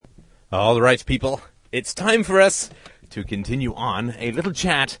All right, people, it's time for us to continue on a little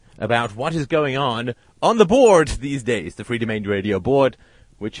chat about what is going on the board these days, the Free Domain Radio board,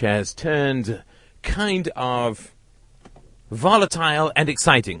 which has turned kind of volatile and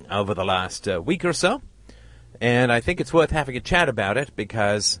exciting over the last week or so. And I think it's worth having a chat about it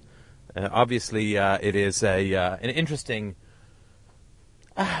because obviously it is an interesting,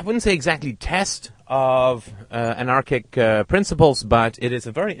 I wouldn't say exactly test of anarchic principles, but it is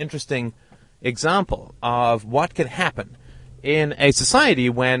a very interesting example of what can happen in a society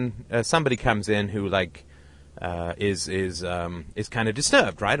when somebody comes in who is kind of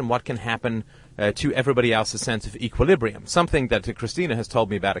disturbed, right? And what can happen to everybody else's sense of equilibrium. Something that Christina has told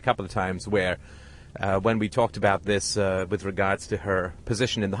me about a couple of times where when we talked about this with regards to her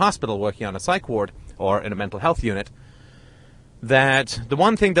position in the hospital working on a psych ward or in a mental health unit, that the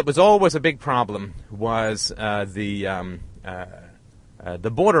one thing that was always a big problem was the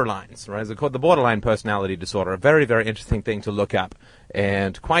borderlines, right? It's called the borderline personality disorder. A very, very interesting thing to look up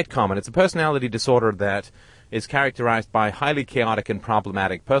and quite common. It's a personality disorder that is characterized by highly chaotic and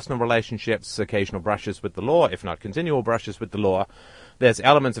problematic personal relationships, occasional brushes with the law, if not continual brushes with the law. There's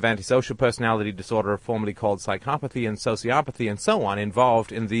elements of antisocial personality disorder, formerly called psychopathy and sociopathy and so on,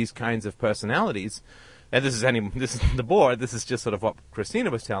 involved in these kinds of personalities. And this is the board. This is just sort of what Christina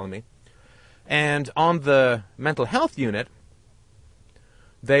was telling me. And on the mental health unit,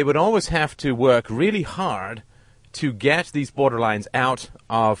 they would always have to work really hard to get these borderlines out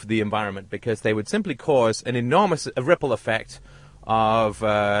of the environment because they would simply cause an enormous ripple effect of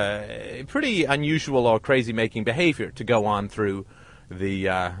pretty unusual or crazy-making behavior to go on through the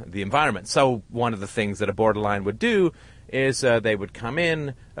environment. So one of the things that a borderline would do is they would come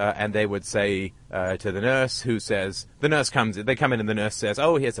in and they would say to the nurse, who says, the nurse comes in, they come in and the nurse says,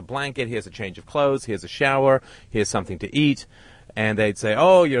 oh, here's a blanket, here's a change of clothes, here's a shower, here's something to eat. And they'd say,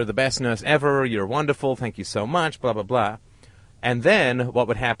 oh, you're the best nurse ever, you're wonderful, thank you so much, blah, blah, blah. And then what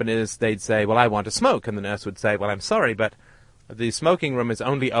would happen is they'd say, well, I want to smoke. And the nurse would say, well, I'm sorry, but the smoking room is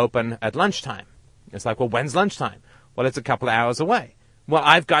only open at lunchtime. It's like, well, when's lunchtime? Well, it's a couple of hours away. Well,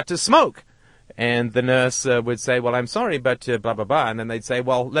 I've got to smoke. And the nurse would say, well, I'm sorry, but blah, blah, blah. And then they'd say,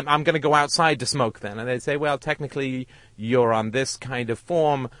 well, I'm going to go outside to smoke then. And they'd say, well, technically you're on this kind of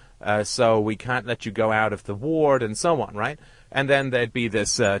form, so we can't let you go out of the ward and so on, right? And then there'd be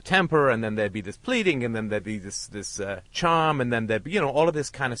this temper, and then there'd be this pleading, and then there'd be this charm, and then there'd be, all of this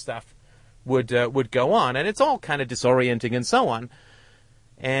kind of stuff would go on. And it's all kind of disorienting and so on.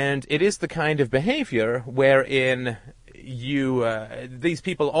 And it is the kind of behavior wherein these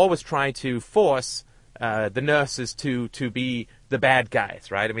people always try to force the nurses to be the bad guys,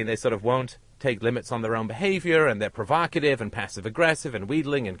 right? I mean, they sort of won't take limits on their own behavior, and they're provocative and passive-aggressive and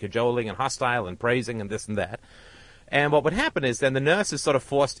wheedling and cajoling and hostile and praising and this and that. And what would happen is then the nurse is sort of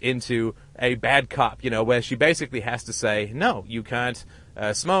forced into a bad cop, where she basically has to say, no, you can't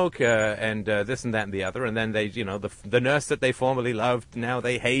smoke and this and that and the other. And then they, the nurse that they formerly loved, now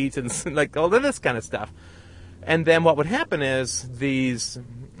they hate and like all of this kind of stuff. And then what would happen is these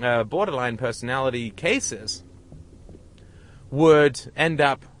borderline personality cases would end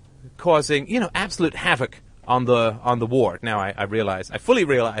up causing, absolute havoc on the ward. Now I fully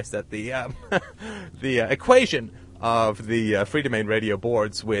realize that the equation of the Free Domain Radio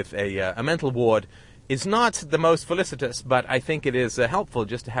boards with a mental ward is not the most felicitous, but I think it is helpful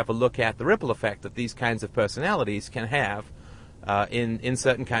just to have a look at the ripple effect that these kinds of personalities can have in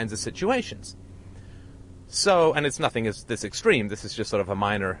certain kinds of situations. So, and it's nothing as this extreme. This is just sort of a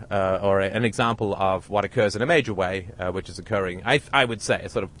minor or an example of what occurs in a major way, which is occurring, I would say,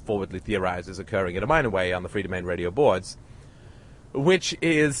 sort of forwardly theorized, is occurring in a minor way on the Free Domain Radio boards, which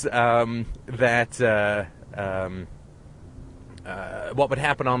is that what would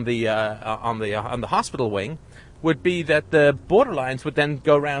happen on the hospital wing would be that the borderlines would then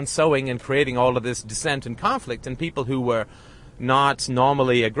go around sowing and creating all of this dissent and conflict, and people who were not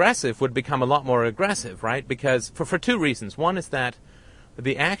normally aggressive would become a lot more aggressive, right? Because for two reasons. One is that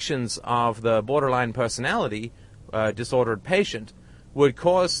the actions of the borderline personality disordered patient would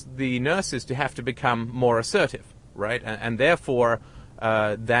cause the nurses to have to become more assertive, right? And therefore,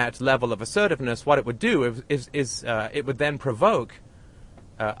 that level of assertiveness, what it would do is it would then provoke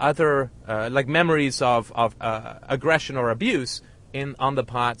other like memories of aggression or abuse on the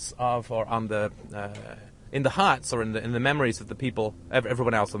parts of, or on the in the hearts or in the memories of the people,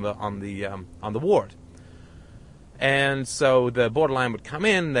 everyone else on the ward. And so the borderline would come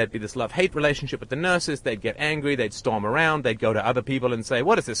in, there'd be this love-hate relationship with the nurses, they'd get angry, they'd storm around, they'd go to other people and say,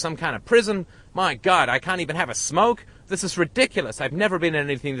 what is this, some kind of prison? My God, I can't even have a smoke? This is ridiculous. I've never been in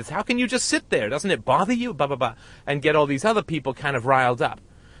anything this. How can you just sit there? Doesn't it bother you? Blah, blah, blah. And get all these other people kind of riled up.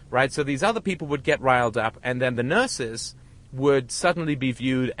 right? So these other people would get riled up, and then the nurses would suddenly be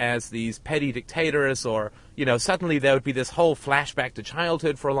viewed as these petty dictators, or, suddenly there would be this whole flashback to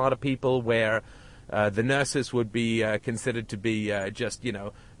childhood for a lot of people where the nurses would be considered to be just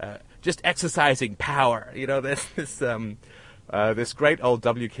exercising power. There's this great old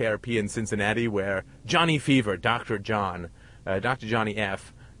WKRP in Cincinnati where Johnny Fever, Dr. Johnny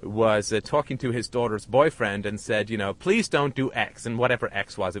F., was talking to his daughter's boyfriend and said, please don't do X, and whatever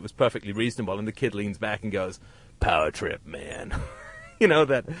X was, it was perfectly reasonable, and the kid leans back and goes, power trip, man.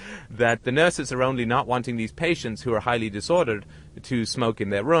 that the nurses are only not wanting these patients who are highly disordered to smoke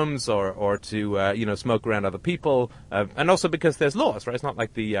in their rooms or to smoke around other people, and also because there's laws, right? It's not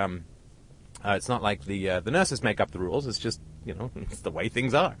like the nurses make up the rules. It's just it's the way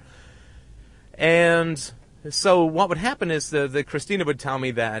things are. And so what would happen is the Christina would tell me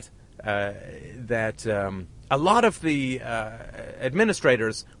that a lot of the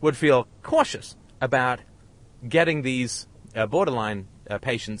administrators would feel cautious about getting these borderline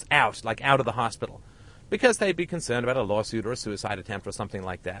patients out of the hospital, because they'd be concerned about a lawsuit or a suicide attempt or something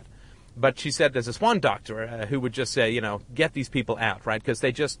like that. But she said there's this one doctor who would just say, get these people out, right? Because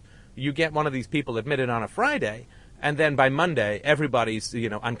you get one of these people admitted on a Friday, and then by Monday, everybody's,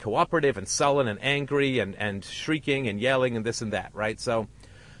 uncooperative and sullen and angry and shrieking and yelling and this and that, right? So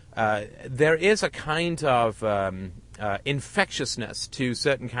there is a kind of infectiousness to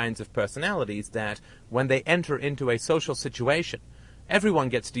certain kinds of personalities that when they enter into a social situation, everyone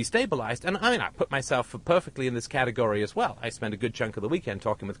gets destabilized. And I put myself perfectly in this category as well. I spent a good chunk of the weekend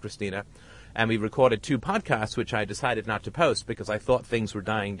talking with Christina, and we recorded 2 podcasts, which I decided not to post because I thought things were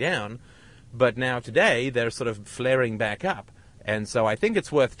dying down. But now today, they're sort of flaring back up. And so I think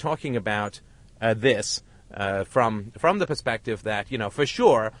it's worth talking about this from the perspective that, for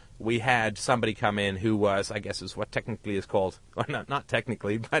sure, we had somebody come in who was, I guess is what technically is called, or not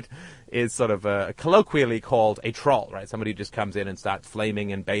technically, but is sort of colloquially called a troll, right? Somebody who just comes in and starts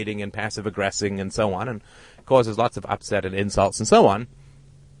flaming and baiting and passive-aggressing and so on, and causes lots of upset and insults and so on.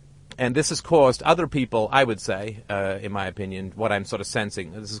 And this has caused other people, I would say, in my opinion, what I'm sort of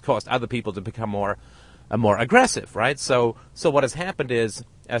sensing, this has caused other people to become more aggressive, right? So what has happened is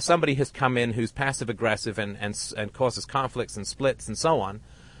somebody has come in who's passive-aggressive and causes conflicts and splits and so on,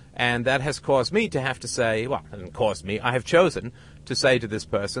 and that has caused me to have to say, well, it hasn't caused me, I have chosen to say to this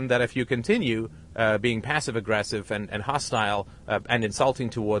person that if you continue being passive-aggressive and hostile and insulting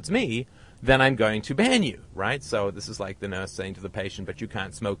towards me, then I'm going to ban you, right? So this is like the nurse saying to the patient, but you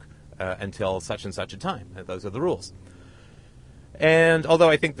can't smoke until such and such a time. Those are the rules. And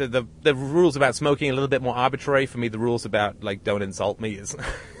although I think the rules about smoking are a little bit more arbitrary, for me the rules about, don't insult me is,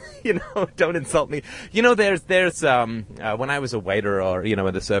 don't insult me. There's when I was a waiter or,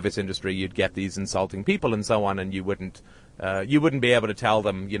 in the service industry, you'd get these insulting people and so on, and you wouldn't be able to tell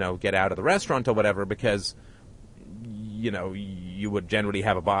them, get out of the restaurant or whatever, because, you would generally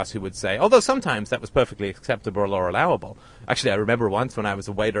have a boss who would say, although sometimes that was perfectly acceptable or allowable. Actually, I remember once when I was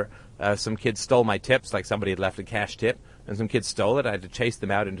a waiter, some kids stole my tips, like somebody had left a cash tip, and some kids stole it. I had to chase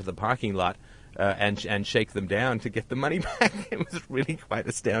them out into the parking lot and shake them down to get the money back. It was really quite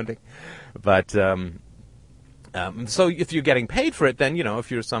astounding. But so if you're getting paid for it, then,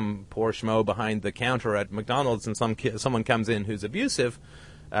 if you're some poor schmo behind the counter at McDonald's and someone comes in who's abusive,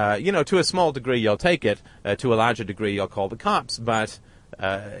 to a small degree you'll take it. To a larger degree you'll call the cops. But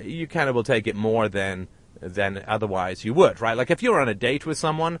you kind of will take it more than otherwise you would, right? Like if you're on a date with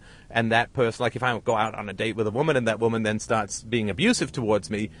someone and that person, like if I go out on a date with a woman and that woman then starts being abusive towards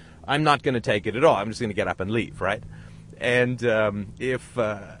me, I'm not going to take it at all. I'm just going to get up and leave, right? And and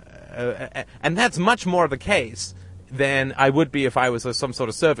that's much more the case than I would be if I was some sort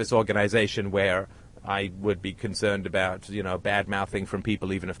of service organization where I would be concerned about, bad mouthing from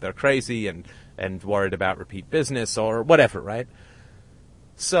people even if they're crazy and worried about repeat business or whatever, right?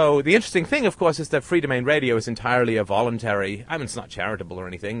 So the interesting thing, of course, is that Free Domain Radio is entirely a voluntary, it's not charitable or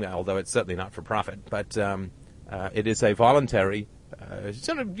anything, although it's certainly not for profit, but it is a voluntary,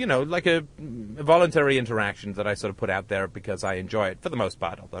 sort of, like a voluntary interaction that I sort of put out there because I enjoy it for the most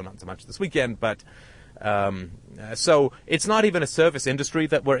part, although not so much this weekend, but so it's not even a service industry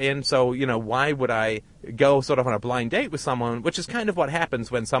that we're in, so, why would I go sort of on a blind date with someone, which is kind of what happens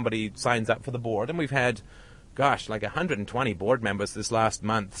when somebody signs up for the board, and we've had like 120 board members this last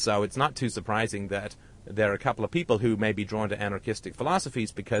month, so it's not too surprising that there are a couple of people who may be drawn to anarchistic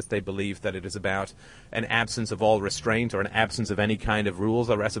philosophies because they believe that it is about an absence of all restraint or an absence of any kind of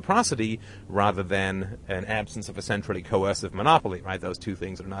rules or reciprocity rather than an absence of a centrally coercive monopoly, right? Those two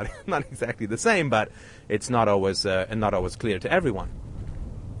things are not exactly the same, but it's not always clear to everyone.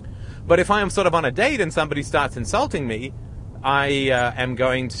 But if I am sort of on a date and somebody starts insulting me, I am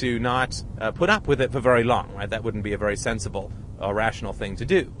going to not put up with it for very long, right? That wouldn't be a very sensible or rational thing to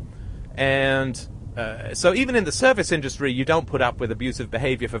do. And so even in the service industry, you don't put up with abusive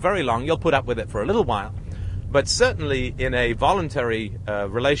behavior for very long. You'll put up with it for a little while. But certainly in a voluntary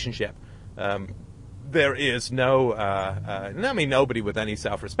relationship, there is nobody with any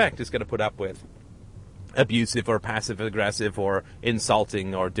self-respect is going to put up with abusive or passive-aggressive or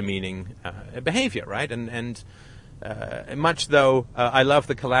insulting or demeaning behavior, right? And much though I love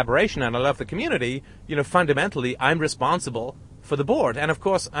the collaboration and I love the community, fundamentally I'm responsible for the board. And of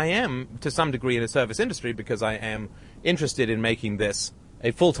course I am to some degree in the service industry because I am interested in making this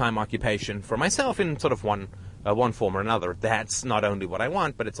a full-time occupation for myself in sort of one form or another. That's not only what I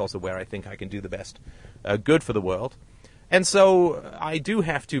want, but it's also where I think I can do the best good for the world. And so I do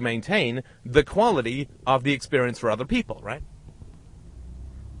have to maintain the quality of the experience for other people, right?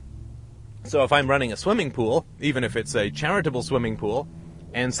 So if I'm running a swimming pool, even if it's a charitable swimming pool,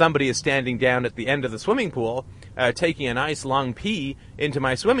 and somebody is standing down at the end of the swimming pool, taking a nice long pee into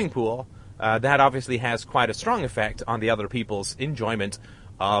my swimming pool, that obviously has quite a strong effect on the other people's enjoyment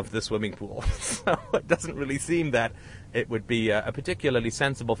of the swimming pool. So it doesn't really seem that it would be a particularly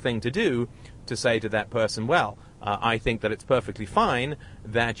sensible thing to do to say to that person, well, I think that it's perfectly fine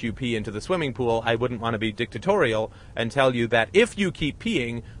that you pee into the swimming pool. I wouldn't want to be dictatorial and tell you that if you keep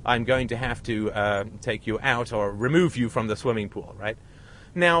peeing, I'm going to have to take you out or remove you from the swimming pool, right?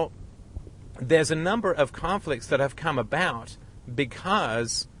 Now, there's a number of conflicts that have come about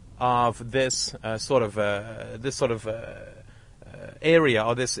because of this sort of area,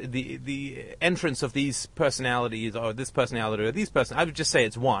 or the entrance of these personalities, or this personality, or these person. I would just say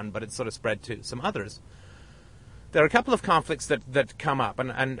it's one, but it's sort of spread to some others. There are a couple of conflicts that come up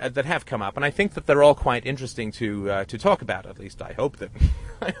and that have come up, and I think that they're all quite interesting to talk about. At least I hope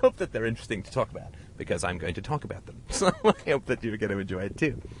that they're interesting to talk about, because I'm going to talk about them. So I hope that you're going to enjoy it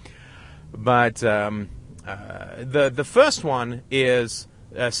too. But the first one is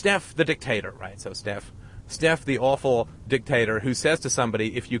Steph the dictator, right? So Steph the awful dictator who says to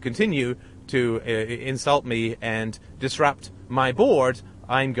somebody, if you continue to insult me and disrupt my board,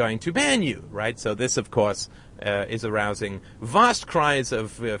 I'm going to ban you, right? So this, of course, is arousing vast cries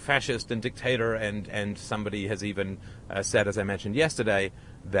of fascist and dictator, and somebody has even said, as I mentioned yesterday,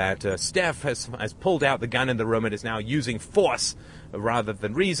 that Steph has pulled out the gun in the room and is now using force rather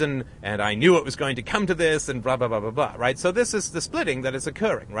than reason, and I knew it was going to come to this, and blah, blah, blah, blah, blah, right? So this is the splitting that is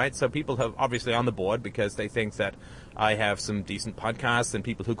occurring, right? So people have obviously on the board because they think that I have some decent podcasts, and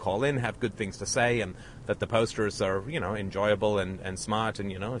people who call in have good things to say, and that the posters are, enjoyable and smart,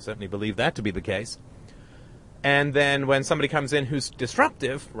 and, I certainly believe that to be the case. And then when somebody comes in who's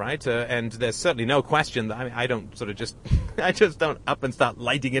disruptive, right, and there's certainly no question that I don't sort of just, I just don't up and start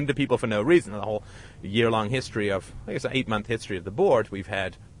lighting into people for no reason. The whole year-long history of, I guess, an 8-month history of the board, we've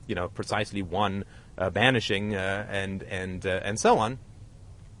had, precisely one banishing and so on.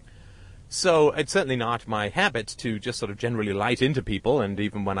 So it's certainly not my habit to just sort of generally light into people, and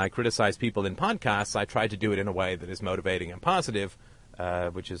even when I criticize people in podcasts, I try to do it in a way that is motivating and positive,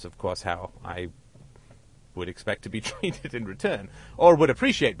 which is, of course, how I would expect to be treated in return, or would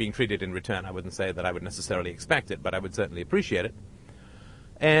appreciate being treated in return. I wouldn't say that I would necessarily expect it, but I would certainly appreciate it.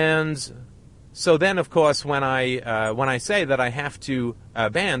 And so then, of course, when I say that I have to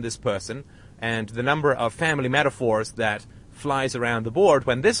ban this person, and the number of family metaphors that flies around the board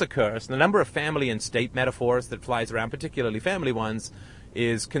when this occurs, the number of family and state metaphors that flies around, particularly family ones,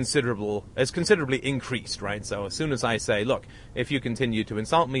 is considerably increased, right? So as soon as I say, look, if you continue to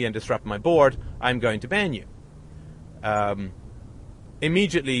insult me and disrupt my board, I'm going to ban you.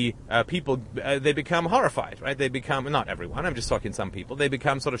 Immediately, people, they become horrified, right? They become, not everyone, I'm just talking some people, they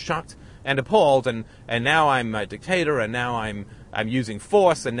become sort of shocked and appalled, and now I'm a dictator, and now I'm using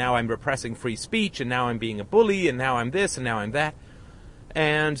force, and now I'm repressing free speech, and now I'm being a bully, and now I'm this, and now I'm that.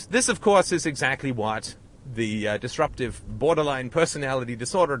 And this, of course, is exactly what the disruptive, borderline personality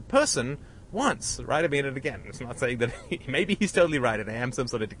disordered person wants, right? I mean, and again, it's not saying that maybe he's totally right and I am some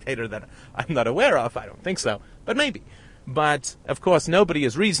sort of dictator that I'm not aware of. I don't think so, but maybe. But of course, nobody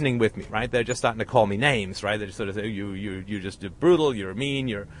is reasoning with me, right? They're just starting to call me names, right? They're just sort of say, you're just brutal, you're mean,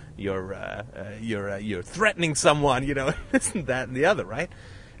 you're threatening someone, this and that and the other, right?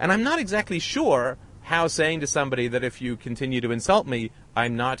 And I'm not exactly sure how saying to somebody that if you continue to insult me,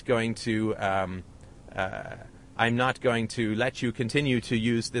 I'm not going to let you continue to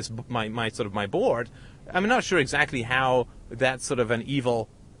use this my board. I'm not sure exactly how that's sort of an evil,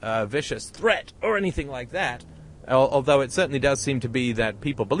 vicious threat or anything like that. Although it certainly does seem to be that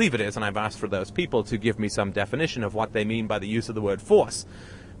people believe it is, and I've asked for those people to give me some definition of what they mean by the use of the word force,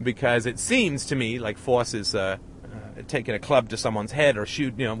 because it seems to me like force is taking a club to someone's head or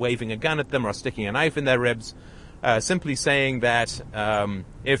waving a gun at them or sticking a knife in their ribs. Simply saying that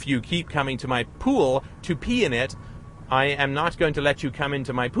if you keep coming to my pool to pee in it, I am not going to let you come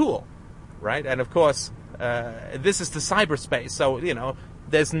into my pool, right? And of course, this is the cyberspace, so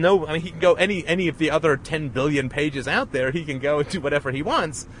there's no. I mean, he can go any of the other 10 billion pages out there. He can go and do whatever he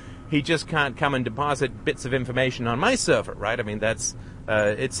wants. He just can't come and deposit bits of information on my server, right? I mean, that's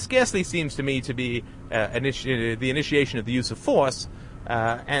it. Scarcely seems to me to be the initiation of the use of force,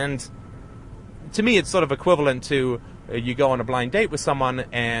 and to me, it's sort of equivalent to you go on a blind date with someone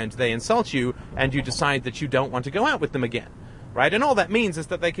and they insult you, and you decide that you don't want to go out with them again, right? And all that means is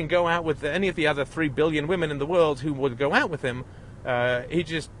that they can go out with any of the other 3 billion women in the world who would go out with him. He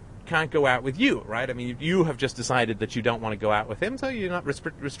just can't go out with you, right? I mean, you have just decided that you don't want to go out with him, so you're not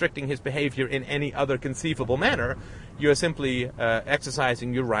restricting his behavior in any other conceivable manner. You're simply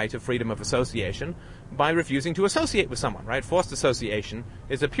exercising your right of freedom of association by refusing to associate with someone, right? Forced association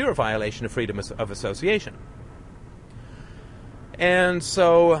is a pure violation of freedom of association. And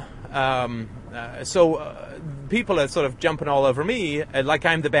so people are sort of jumping all over me like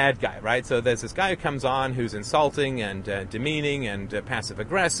I'm the bad guy, right? So there's this guy who comes on who's insulting and demeaning and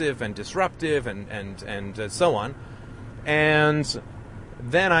passive-aggressive and disruptive and so on. And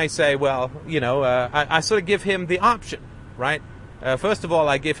then I say, well, I sort of give him the option, right? First of all,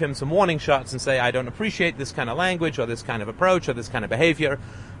 I give him some warning shots and say, I don't appreciate this kind of language or this kind of approach or this kind of behavior.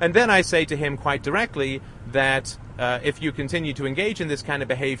 And then I say to him quite directly that if you continue to engage in this kind of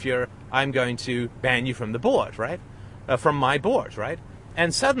behavior, I'm going to ban you from the board, right? From my board, right?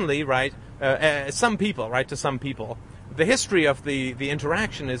 And suddenly, right, to some people, the history of the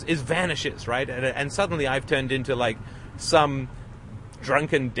interaction is vanishes, right? And suddenly I've turned into like some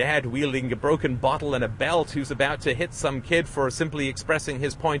drunken dad wielding a broken bottle and a belt who's about to hit some kid for simply expressing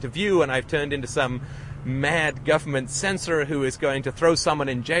his point of view, and I've turned into some mad government censor who is going to throw someone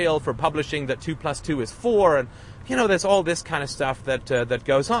in jail for publishing that 2 + 2 is 4, and there's all this kind of stuff that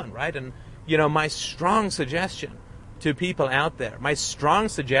goes on, right? And my strong suggestion to people out there,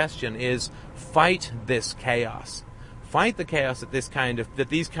 is fight this chaos, fight the chaos that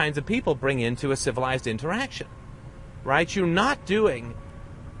these kinds of people bring into a civilized interaction. Right? You're not doing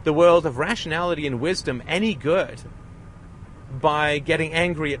the world of rationality and wisdom any good by getting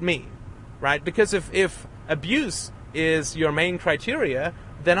angry at me, right? Because if abuse is your main criteria,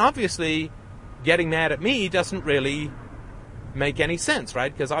 then obviously getting mad at me doesn't really make any sense,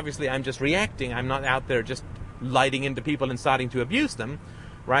 right? Because obviously I'm just reacting. I'm not out there just lighting into people and starting to abuse them,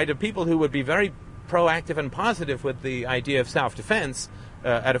 right? Of people who would be very proactive and positive with the idea of self-defense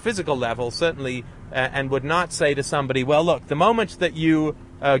at a physical level, certainly, and would not say to somebody, well, look, the moment that you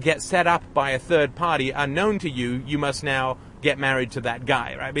get set up by a third party unknown to you, you must now get married to that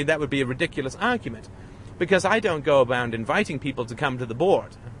guy, right? I mean, that would be a ridiculous argument, because I don't go around inviting people to come to the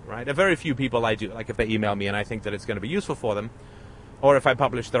board, right? A very few people I do, like if they email me and I think that it's going to be useful for them, or if I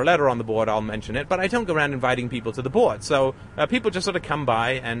publish their letter on the board, I'll mention it, but I don't go around inviting people to the board. So people just sort of come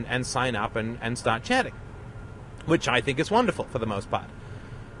by and sign up and start chatting, which I think is wonderful for the most part.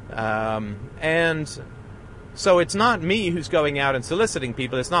 And so it's not me who's going out and soliciting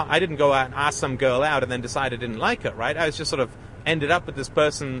people. I didn't go out and ask some girl out and then decide I didn't like her, right? I was just sort of ended up with this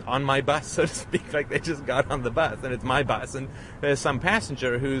person on my bus, so to speak, like they just got on the bus, and it's my bus, and there's some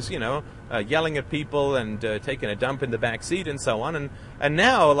passenger who's, yelling at people and taking a dump in the back seat and so on, and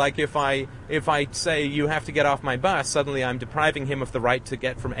now, like, if I say you have to get off my bus, suddenly I'm depriving him of the right to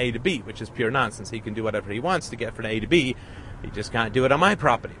get from A to B, which is pure nonsense. He can do whatever he wants to get from A to B. He just can't do it on my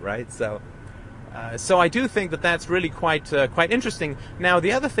property, right? So I do think that that's really quite interesting. Now,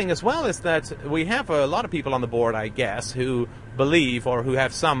 the other thing as well is that we have a lot of people on the board, I guess, who believe, or who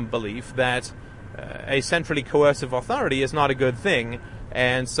have some belief, that a centrally coercive authority is not a good thing.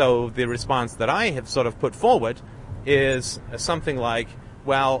 And so the response that I have sort of put forward is something like,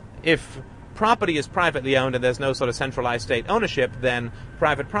 well, if property is privately owned and there's no sort of centralized state ownership, then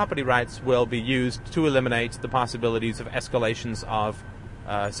private property rights will be used to eliminate the possibilities of escalations of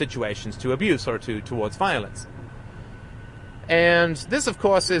situations to abuse or towards violence. And this, of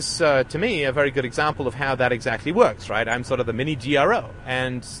course, is, to me, a very good example of how that exactly works, right? I'm sort of the mini GRO.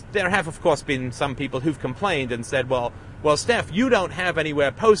 And there have, of course, been some people who've complained and said, well, Steph, you don't have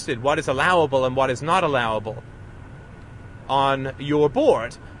anywhere posted what is allowable and what is not allowable on your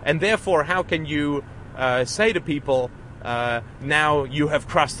board. And therefore, how can you say to people, now you have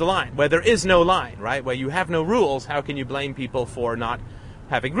crossed the line, where there is no line, right? Where you have no rules, how can you blame people for not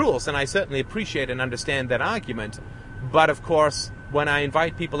having rules? And I certainly appreciate and understand that argument. But of course, when I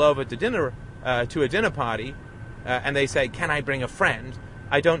invite people over to dinner, to a dinner party, and they say, can I bring a friend?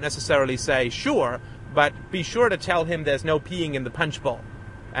 I don't necessarily say, sure, but be sure to tell him there's no peeing in the punch bowl.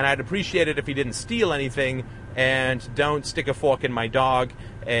 And I'd appreciate it if he didn't steal anything, and don't stick a fork in my dog,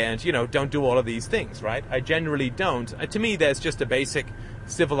 and, don't do all of these things, right? I generally don't. To me, there's just a basic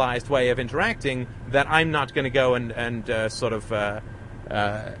civilized way of interacting that I'm not going to go and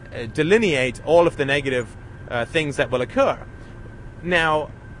delineate all of the negative things that will occur. Now,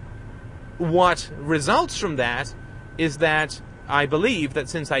 what results from that is that I believe that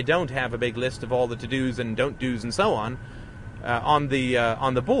since I don't have a big list of all the to-dos and don't-dos and so on on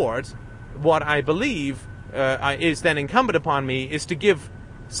the board, what I believe is then incumbent upon me is to give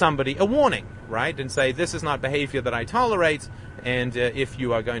somebody a warning, right? And say, this is not behavior that I tolerate, and if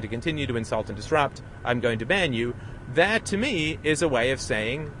you are going to continue to insult and disrupt, I'm going to ban you. That, to me, is a way of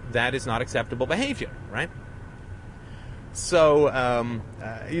saying that is not acceptable behavior, right? So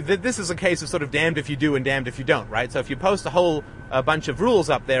this is a case of sort of damned if you do and damned if you don't, right? So if you post a whole bunch of rules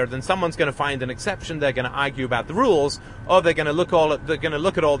up there, then someone's going to find an exception. They're going to argue about the rules, or they're going to look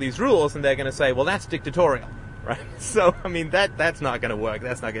at all these rules and they're going to say, well, that's dictatorial, right? So I mean that's not going to work.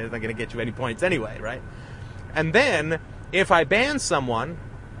 That's not going to get you any points anyway, right? And then if I ban someone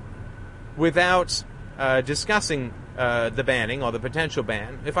without discussing the banning or the potential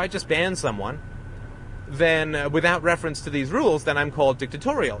ban, if I just ban someone, then without reference to these rules, then I'm called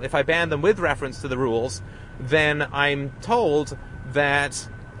dictatorial. If I ban them with reference to the rules, then I'm told that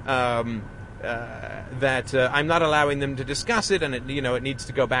I'm not allowing them to discuss it, and it needs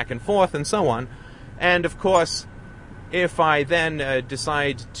to go back and forth and so on. And of course, if I then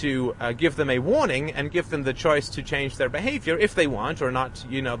decide to give them a warning and give them the choice to change their behavior if they want or not,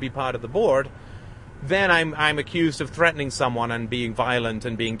 be part of the board, then I'm accused of threatening someone and being violent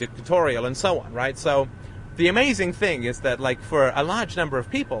and being dictatorial and so on, right? So the amazing thing is that, like, for a large number of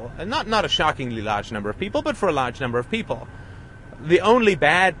people, and not a shockingly large number of people, but for a large number of people, the only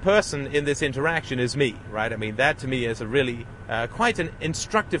bad person in this interaction is me, right? I mean, that to me is a really quite an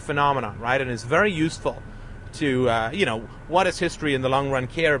instructive phenomenon, right? And is very useful to, what does history in the long run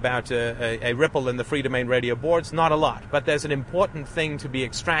care about a ripple in the free domain radio boards? Not a lot, but there's an important thing to be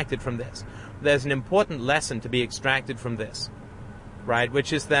extracted from this. There's an important lesson to be extracted from this, right?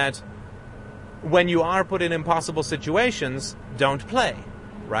 Which is that when you are put in impossible situations, don't play,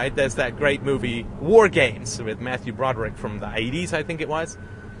 right? There's that great movie War Games with Matthew Broderick from the 80s, I think it was,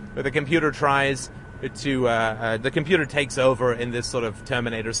 where the computer tries to, the computer takes over in this sort of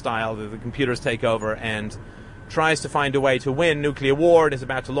Terminator style. The computers take over and tries to find a way to win nuclear war, and is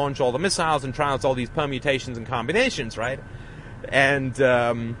about to launch all the missiles and trials all these permutations and combinations, right? And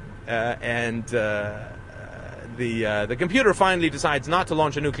the computer finally decides not to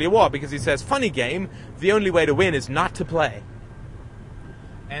launch a nuclear war because he says, funny game, the only way to win is not to play.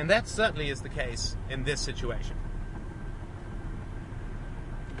 And that certainly is the case in this situation.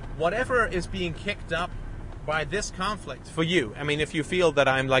 Whatever is being kicked up by this conflict for you, I mean, if you feel that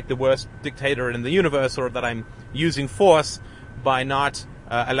I'm like the worst dictator in the universe, or that I'm using force by not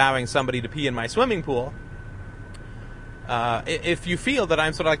allowing somebody to pee in my swimming pool, if you feel that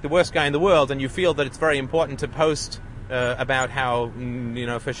I'm sort of like the worst guy in the world, and you feel that it's very important to post about how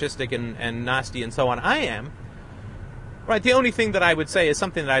fascistic and nasty and so on I am, right, the only thing that I would say is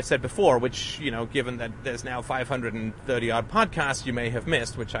something that I've said before, which, given that there's now 530 odd podcasts you may have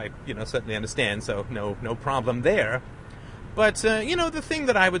missed, which I certainly understand, so no problem there. But the thing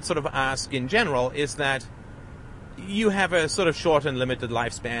that I would sort of ask in general is that you have a sort of short and limited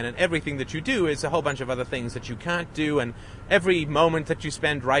lifespan, and everything that you do is a whole bunch of other things that you can't do, and every moment that you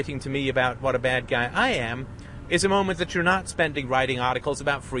spend writing to me about what a bad guy I am is a moment that you're not spending writing articles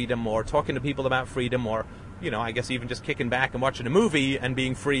about freedom, or talking to people about freedom, or, I guess even just kicking back and watching a movie and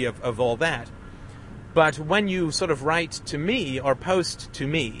being free of all that. But when you sort of write to me or post to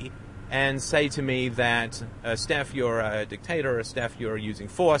me and say to me that, Steph, you're a dictator, or Steph, you're using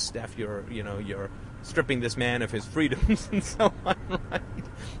force, Steph, you're stripping this man of his freedoms and so on, right?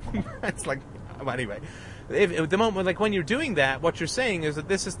 That's like, anyway, the moment, like, when you're doing that, what you're saying is that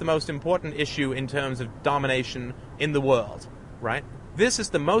this is the most important issue in terms of domination in the world, right? This is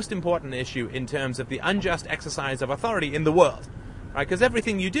the most important issue in terms of the unjust exercise of authority in the world, right? Because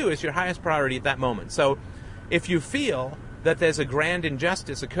everything you do is your highest priority at that moment. So if you feel that there's a grand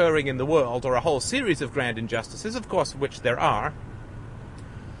injustice occurring in the world, or a whole series of grand injustices, of course, which there are,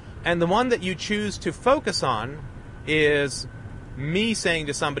 and the one that you choose to focus on is me saying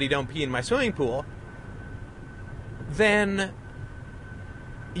to somebody, don't pee in my swimming pool, then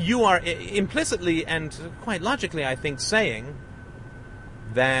you are implicitly and quite logically, I think, saying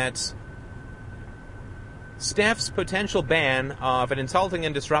that Steph's potential ban of an insulting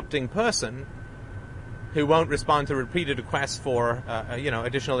and disrupting person who won't respond to repeated requests for,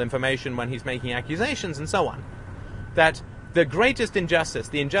 additional information when he's making accusations and so on. That the greatest injustice,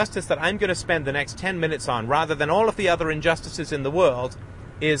 the injustice that I'm going to spend the next 10 minutes on, rather than all of the other injustices in the world,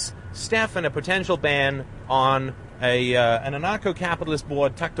 is Steph and a potential ban on an anarcho-capitalist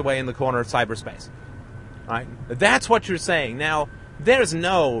board tucked away in the corner of cyberspace. Right? That's what you're saying. Now, there's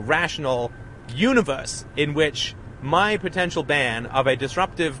no rational universe in which my potential ban of a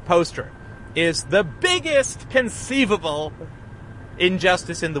disruptive poster is the biggest conceivable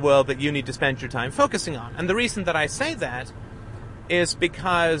injustice in the world that you need to spend your time focusing on. And the reason that I say that is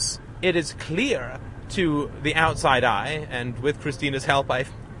because it is clear to the outside eye, and with Christina's help I've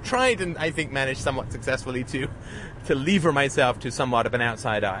tried and I think managed somewhat successfully to lever myself to somewhat of an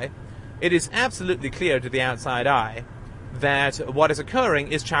outside eye. It is absolutely clear to the outside eye that what is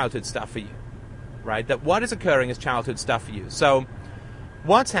occurring is childhood stuff for you. Right? That what is occurring is childhood stuff for you. So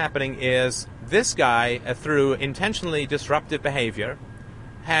what's happening is this guy, through intentionally disruptive behavior,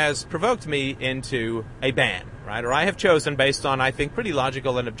 has provoked me into a ban, right? Or I have chosen, based on, I think, pretty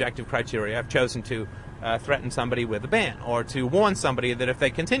logical and objective criteria, I've chosen to threaten somebody with a ban, or to warn somebody that if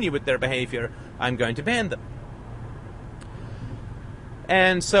they continue with their behavior, I'm going to ban them.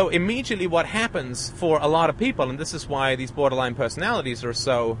 And so immediately what happens for a lot of people, and this is why these borderline personalities are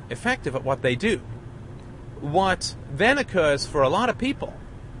so effective at what they do, what then occurs for a lot of people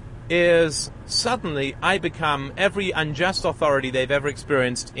is suddenly I become every unjust authority they've ever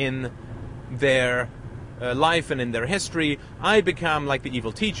experienced in their life and in their history. I become like the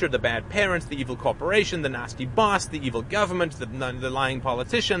evil teacher, the bad parent, the evil corporation, the nasty boss, the evil government, the lying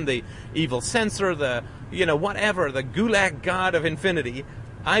politician, the evil censor, the whatever, the gulag god of infinity.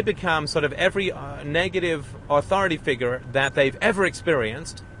 I become sort of every negative authority figure that they've ever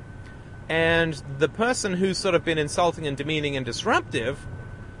experienced. And the person who's sort of been insulting and demeaning and disruptive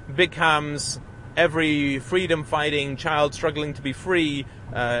becomes every freedom-fighting child struggling to be free,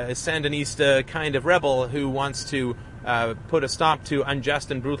 Sandinista kind of rebel who wants to put a stop to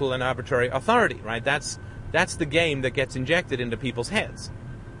unjust and brutal and arbitrary authority, right? That's the game that gets injected into people's heads.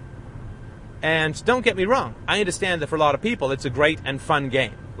 And don't get me wrong, I understand that for a lot of people it's a great and fun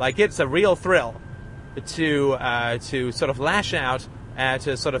game. Like, it's a real thrill to sort of lash out at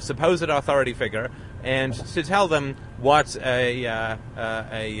a sort of supposed authority figure and to tell them what a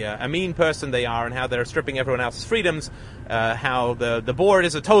mean person they are and how they're stripping everyone else's freedoms, how the board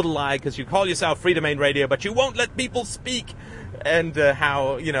is a total lie because you call yourself Free Domain Radio but you won't let people speak, and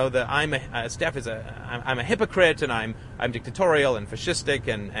how Steph is I'm a hypocrite and I'm dictatorial and fascistic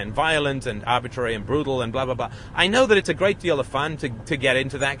and violent and arbitrary and brutal and blah blah blah. I know that it's a great deal of fun to get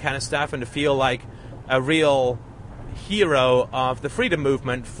into that kind of stuff and to feel like a real hero of the freedom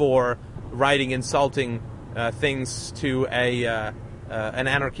movement for writing insulting things to an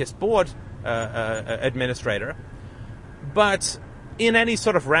anarchist board administrator. But in any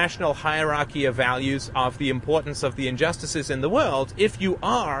sort of rational hierarchy of values of the importance of the injustices in the world, if you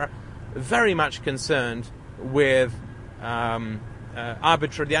are very much concerned with the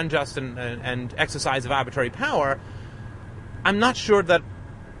unjust and exercise of arbitrary power, I'm not sure that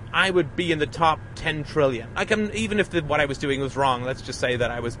I would be in the top 10 trillion. Even if what I was doing was wrong, let's just say that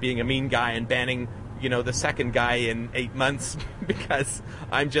I was being a mean guy and banning, the second guy in 8 months because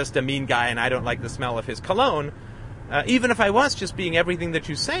I'm just a mean guy and I don't like the smell of his cologne. Even if I was just being everything that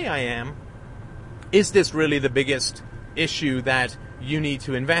you say I am, is this really the biggest issue that you need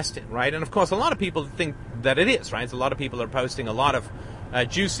to invest in, right? And of course, a lot of people think that it is, right? So a lot of people are posting a lot of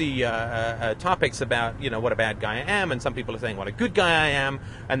juicy topics about, what a bad guy I am, and some people are saying what a good guy I am,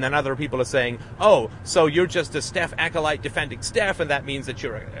 and then other people are saying, oh, so you're just a Steph acolyte defending Steph, and that means that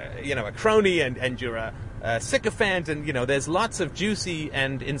you're a crony and you're a sycophant, and there's lots of juicy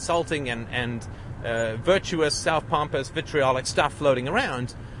and insulting and virtuous, self-pompous, vitriolic stuff floating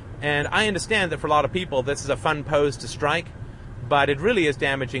around. And I understand that for a lot of people this is a fun pose to strike, but it really is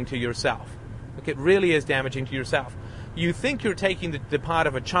damaging to yourself. Look, it really is damaging to yourself. You think you're taking the part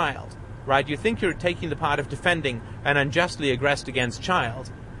of a child, right? You think you're taking the part of defending an unjustly aggressed against child,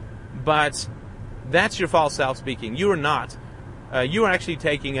 but that's your false self speaking. You are not. You are actually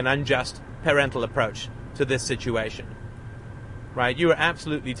taking an unjust parental approach to this situation, right? You are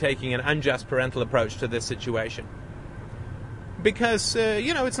absolutely taking an unjust parental approach to this situation. Because,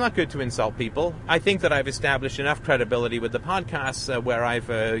 it's not good to insult people. I think that I've established enough credibility with the podcasts where I've,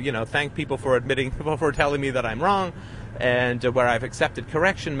 thanked people for for telling me that I'm wrong, and where I've accepted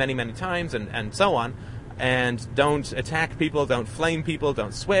correction many, many times, and so on. And don't attack people, don't flame people,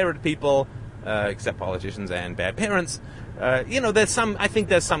 don't swear at people, except politicians and bad parents. I think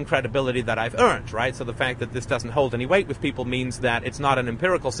there's some credibility that I've earned, right? So the fact that this doesn't hold any weight with people means that it's not an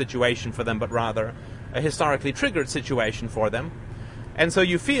empirical situation for them, but rather a historically triggered situation for them. And so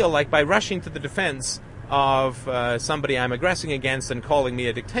you feel like by rushing to the defense of somebody I'm aggressing against and calling me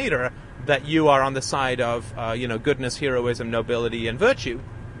a dictator, that you are on the side of goodness, heroism, nobility, and virtue.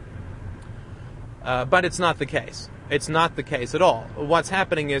 But it's not the case. It's not the case at all. What's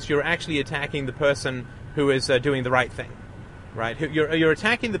happening is you're actually attacking the person who is doing the right thing, right? You're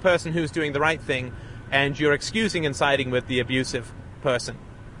attacking the person who's doing the right thing, and you're excusing and siding with the abusive person,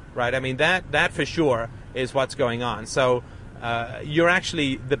 right? I mean, that for sure is what's going on. So you're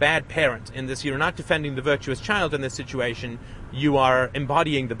actually the bad parent in this. You're not defending the virtuous child in this situation. You are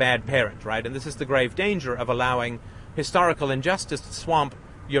embodying the bad parent, right? And this is the grave danger of allowing historical injustice to swamp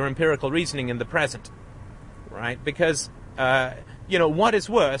your empirical reasoning in the present, right? Because, what is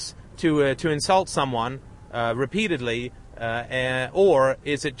worse, to insult someone repeatedly, or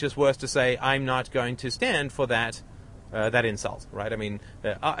is it just worse to say, I'm not going to stand for that insult, right? I mean,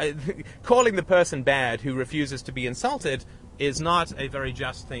 calling the person bad who refuses to be insulted is not a very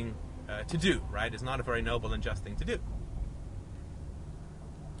just thing to do, right? It's not a very noble and just thing to do.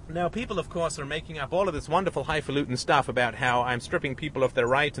 Now, people, of course, are making up all of this wonderful highfalutin stuff about how I'm stripping people of their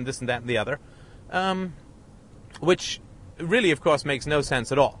rights and this and that and the other, which really, of course, makes no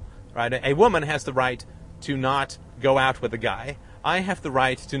sense at all, right? A woman has the right to not go out with a guy. I have the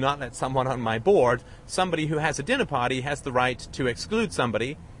right to not let someone on my board. Somebody who has a dinner party has the right to exclude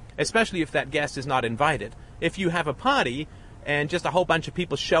somebody, especially if that guest is not invited. If you have a party and just a whole bunch of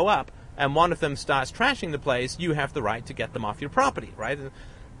people show up and one of them starts trashing the place, you have the right to get them off your property, right?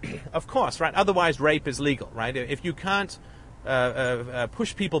 Of course, right? Otherwise, rape is legal, right? If you can't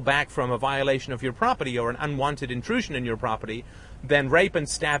push people back from a violation of your property or an unwanted intrusion in your property, then rape and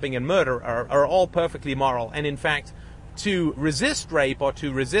stabbing and murder are all perfectly moral. And in fact, to resist rape or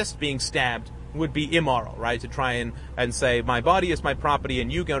to resist being stabbed would be immoral, right? To try and say, my body is my property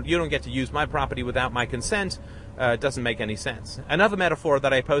and you don't get to use my property without my consent doesn't make any sense. Another metaphor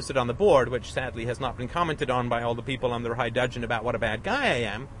that I posted on the board, which sadly has not been commented on by all the people on their high dudgeon about what a bad guy I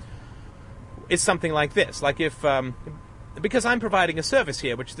am, is something like this. Like if, because I'm providing a service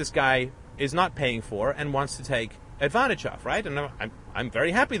here, which this guy is not paying for and wants to take advantage of, right? And I'm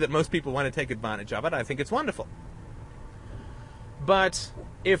very happy that most people want to take advantage of it. I think it's wonderful. But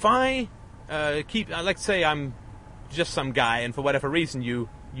if I let's say I'm just some guy, and for whatever reason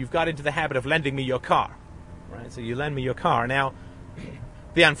you've got into the habit of lending me your car, right? So you lend me your car. Now,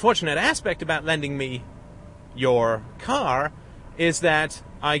 the unfortunate aspect about lending me your car is that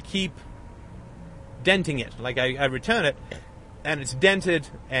I keep denting it. Like I return it, and it's dented,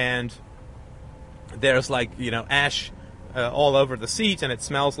 and there's ash all over the seat, and it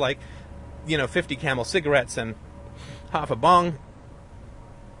smells like 50 Camel cigarettes and half a bong.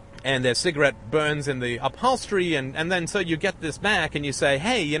 And there's cigarette burns in the upholstery, and then so you get this back and you say,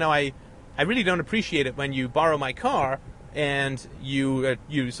 hey, I really don't appreciate it when you borrow my car and you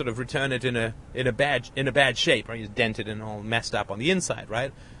sort of return it in a bad shape, right? You dent it and all messed up on the inside,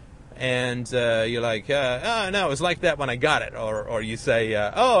 right? And you're like, oh no, it was like that when I got it, or you say,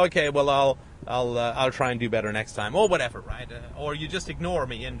 oh okay, well I'll try and do better next time, or whatever, right? Or you just ignore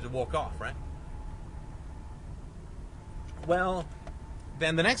me and walk off, right? Well,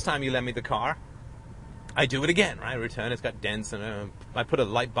 then the next time you lend me the car, I do it again, right? I return, it's got dents, and I put a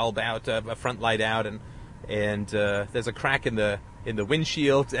light bulb out, a front light out, and there's a crack in the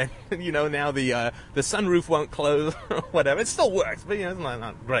windshield, and now the sunroof won't close or whatever. It still works, but it's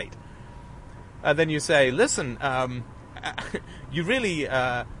not great. Then you say, listen, you really,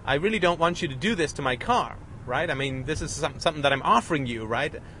 I really don't want you to do this to my car, right? I mean, this is something that I'm offering you,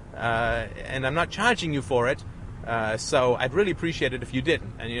 right? And I'm not charging you for it. So I'd really appreciate it if you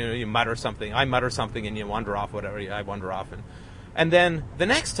didn't. And you mutter something, I mutter something, and you wander off, whatever. I wander off, and then the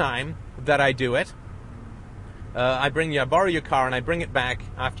next time that I do it, I borrow your car, and I bring it back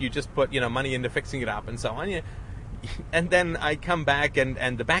after you just put money into fixing it up and so on. And then I come back,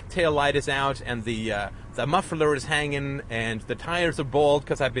 and the back tail light is out, and the muffler is hanging, and the tires are bald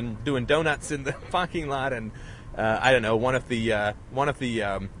because I've been doing donuts in the parking lot, and I don't know, one of the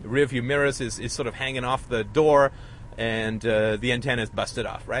rear view mirrors is sort of hanging off the door, and the antenna is busted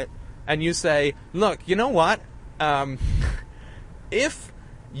off, right? And you say, look, you know what? If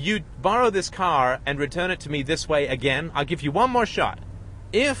you borrow this car and return it to me this way again, I'll give you one more shot.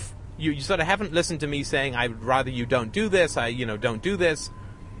 If you sort of haven't listened to me saying, I'd rather you don't do this, don't do this.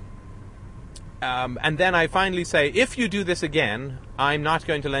 And then I finally say, if you do this again, I'm not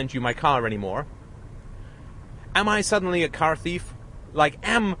going to lend you my car anymore. Am I suddenly a car thief? Like,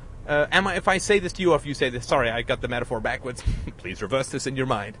 am I, if I say this to you, or if you say this, sorry, I got the metaphor backwards. Please reverse this in your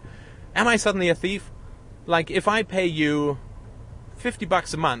mind. Am I suddenly a thief? Like, if I pay you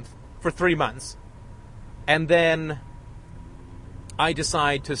 $50 a month for 3 months, and then I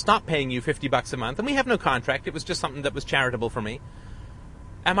decide to stop paying you $50 a month, and we have no contract, it was just something that was charitable for me,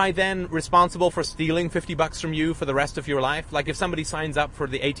 am I then responsible for stealing $50 from you for the rest of your life? Like if somebody signs up for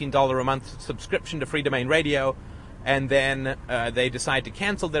the $18 a month subscription to Free Domain Radio, and then they decide to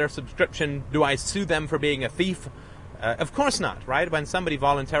cancel their subscription, do I sue them for being a thief? Of course not, right? When somebody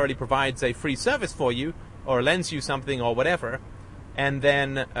voluntarily provides a free service for you, or lends you something or whatever, and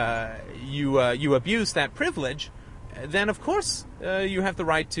then you abuse that privilege, then of course you have the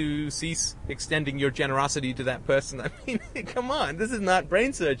right to cease extending your generosity to that person. I mean, come on, this is not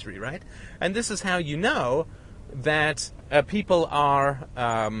brain surgery, right? And this is how you know that people are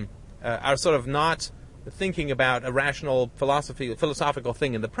sort of not thinking about a rational philosophical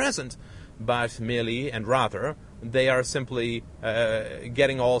thing in the present, but merely and rather they are simply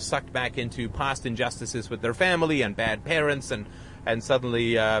getting all sucked back into past injustices with their family and bad parents, and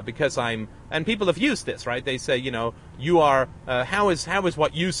suddenly because and people have used this, right? They say, you are how is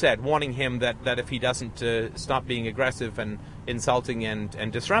what you said, warning him that if he doesn't stop being aggressive and insulting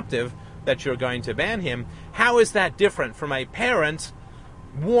and disruptive, that you're going to ban him. How is that different from a parent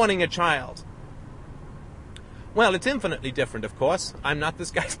warning a child? Well, it's infinitely different, of course. I'm not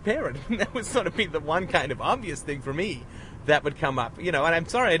this guy's parent. That would sort of be the one kind of obvious thing for me that would come up. And I'm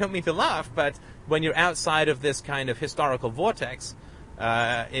sorry, I don't mean to laugh, but when you're outside of this kind of historical vortex,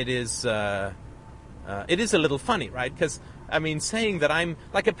 it is a little funny, right? Because, saying that I'm,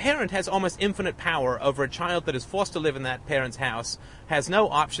 like a parent has almost infinite power over a child that is forced to live in that parent's house, has no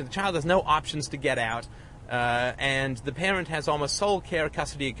option, the child has no options to get out, and the parent has almost sole care,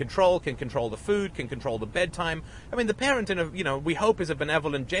 custody, and control, can control the food, can control the bedtime. The parent, we hope is a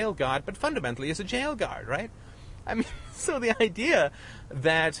benevolent jail guard, but fundamentally is a jail guard, right? So the idea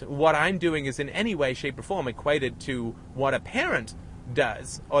that what I'm doing is in any way, shape, or form equated to what a parent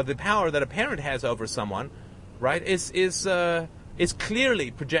does, or the power that a parent has over someone, right, is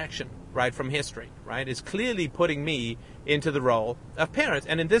clearly projection, right, from history, right? Is clearly putting me into the role of parent,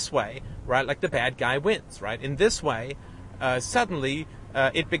 and in this way, right, like the bad guy wins, right? In this way, suddenly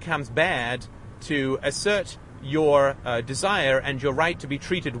it becomes bad to assert your desire and your right to be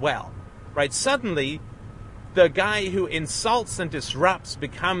treated well, right? Suddenly, the guy who insults and disrupts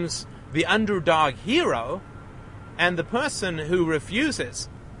becomes the underdog hero, and the person who refuses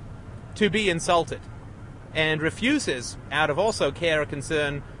to be insulted and refuses, out of also care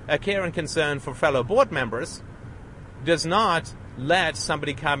and concern for fellow board members, does not let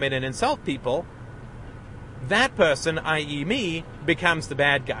somebody come in and insult people, that person, i.e. me, becomes the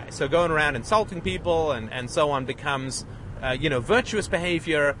bad guy. So going around insulting people and so on becomes, virtuous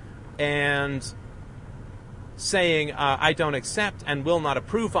behavior, and saying I don't accept and will not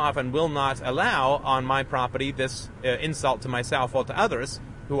approve of and will not allow on my property this insult to myself or to others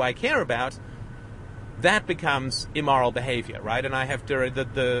who I care about, that becomes immoral behavior, right? And I have to,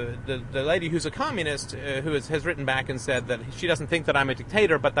 the lady who's a communist who has written back and said that she doesn't think that I'm a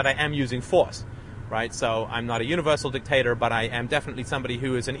dictator, but that I am using force, right? So I'm not a universal dictator, but I am definitely somebody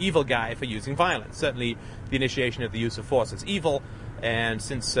who is an evil guy for using violence. Certainly the initiation of the use of force is evil, and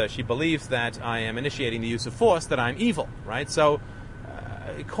since she believes that I am initiating the use of force, that I'm evil, right? So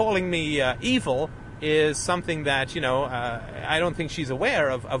calling me evil is something that, I don't think she's aware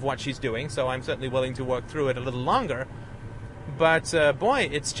of what she's doing, so I'm certainly willing to work through it a little longer. But, boy,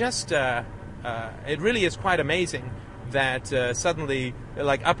 it's just, it really is quite amazing that suddenly,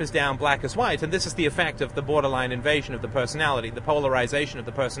 like, up is down, black is white, and this is the effect of the borderline invasion of the personality, the polarization of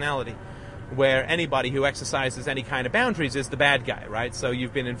the personality, where anybody who exercises any kind of boundaries is the bad guy, right? So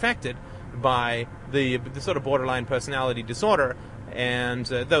you've been infected by the sort of borderline personality disorder, and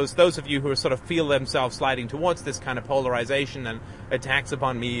those of you who sort of feel themselves sliding towards this kind of polarization and attacks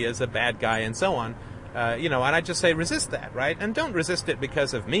upon me as a bad guy and so on, and I just say resist that, right? And don't resist it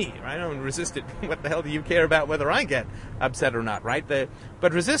because of me, right? Don't resist it. What the hell do you care about whether I get upset or not, right?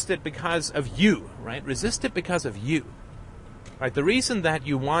 But resist it because of you, right? Resist it because of you, right? The reason that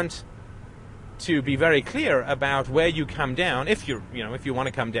you want to be very clear about where you come down, if you want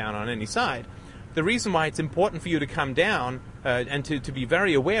to come down on any side, the reason why it's important for you to come down and to be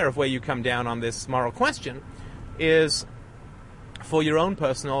very aware of where you come down on this moral question is for your own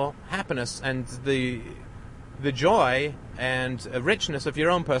personal happiness and the joy and richness of your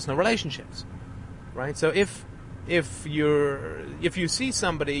own personal relationships, right? So if you see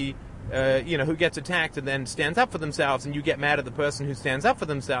somebody who gets attacked and then stands up for themselves, and you get mad at the person who stands up for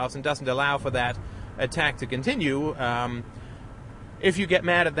themselves and doesn't allow for that attack to continue, if you get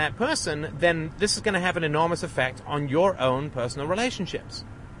mad at that person, then this is going to have an enormous effect on your own personal relationships.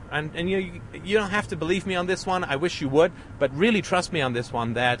 And you don't have to believe me on this one. I wish you would, but really trust me on this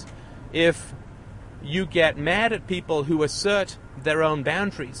one, that if you get mad at people who assert their own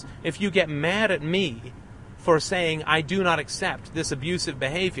boundaries, if you get mad at me for saying I do not accept this abusive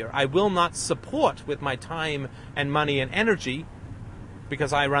behavior, I will not support with my time and money and energy,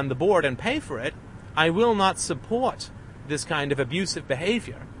 because I run the board and pay for it, I will not support this kind of abusive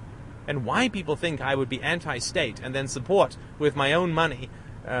behavior. And why people think I would be anti-state and then support with my own money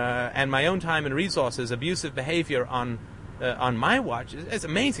and my own time and resources abusive behavior on my watch is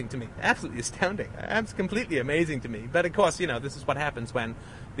amazing to me. Absolutely astounding. It's completely amazing to me. But of course, this is what happens when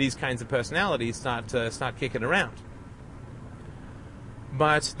these kinds of personalities start kicking around.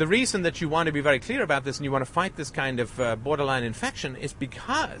 But the reason that you want to be very clear about this and you want to fight this kind of borderline infection is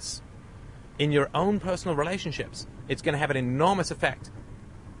because in your own personal relationships, it's going to have an enormous effect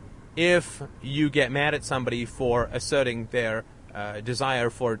if you get mad at somebody for asserting their desire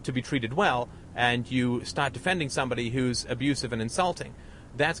to be treated well, and you start defending somebody who's abusive and insulting.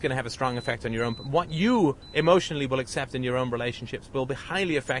 That's going to have a strong effect on your own. What you emotionally will accept in your own relationships will be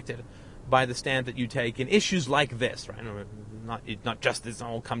highly affected by the stand that you take in issues like this, right? Not just this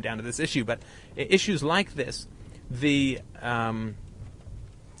all come down to this issue, but issues like this, the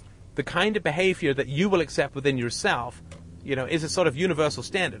kind of behavior that you will accept within yourself, is a sort of universal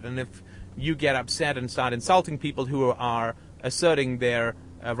standard. And if you get upset and start insulting people who are asserting their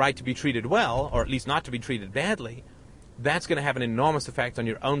right to be treated well, or at least not to be treated badly, that's going to have an enormous effect on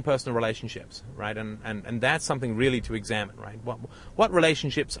your own personal relationships, right? And that's something really to examine, right? What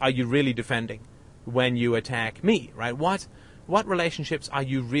relationships are you really defending when you attack me, right? What relationships are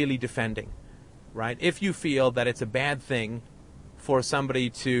you really defending, right? If you feel that it's a bad thing for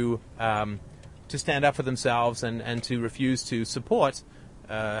somebody to stand up for themselves and to refuse to support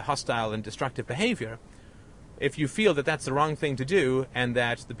hostile and destructive behavior, if you feel that that's the wrong thing to do and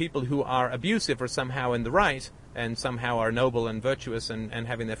that the people who are abusive are somehow in the right and somehow are noble and virtuous and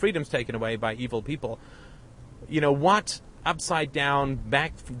having their freedoms taken away by evil people, what upside down,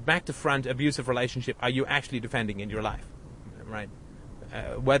 back to front abusive relationship are you actually defending in your life, right?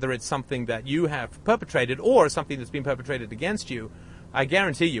 Whether it's something that you have perpetrated or something that's been perpetrated against you, I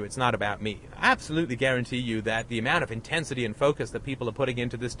guarantee you it's not about me. I absolutely guarantee you that the amount of intensity and focus that people are putting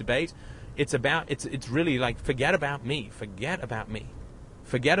into this debate, it's really like, forget about me. Forget about me.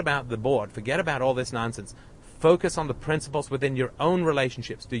 Forget about the board. Forget about all this nonsense. Focus on the principles within your own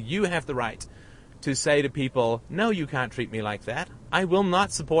relationships. Do you have the right to say to people, no, you can't treat me like that. I will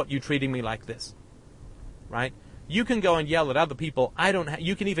not support you treating me like this. Right? You can go and yell at other people.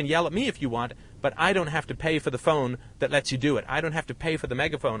 You can even yell at me if you want, but I don't have to pay for the phone that lets you do it. I don't have to pay for the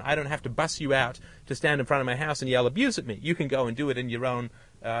megaphone. I don't have to bus you out to stand in front of my house and yell abuse at me. You can go and do it in your own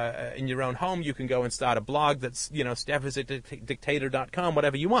home. You can go and start a blog that's, stephisitdictator.com,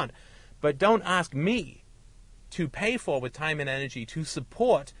 whatever you want. But don't ask me to pay for with time and energy to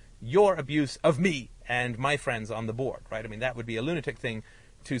support your abuse of me and my friends on the board, right? I mean, that would be a lunatic thing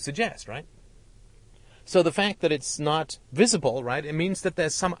to suggest, right? So the fact that it's not visible, right, it means that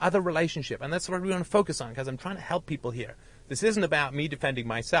there's some other relationship, and that's what we want to focus on, because I'm trying to help people here. This isn't about me defending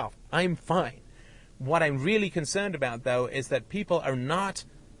myself. I'm fine. What I'm really concerned about, though, is that people are not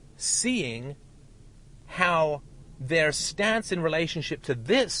seeing how their stance in relationship to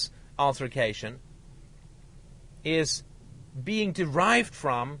this altercation is being derived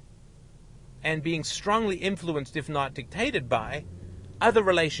from and being strongly influenced, if not dictated by, other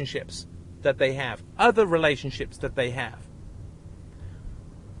relationships that they have.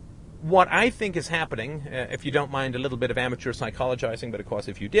 What I think is happening, if you don't mind a little bit of amateur psychologizing, but of course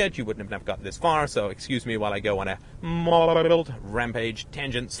if you did, you wouldn't have never gotten this far, so excuse me while I go on a mild rampage,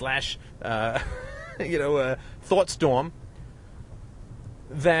 tangent, slash, thought storm,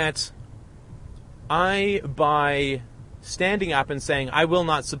 that by standing up and saying, I will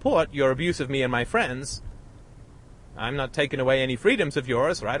not support your abuse of me and my friends, I'm not taking away any freedoms of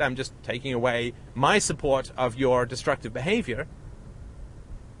yours, right? I'm just taking away my support of your destructive behavior.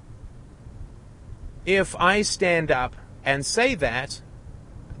 If I stand up and say that,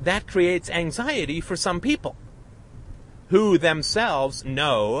 that creates anxiety for some people who themselves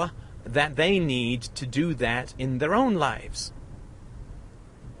know that they need to do that in their own lives.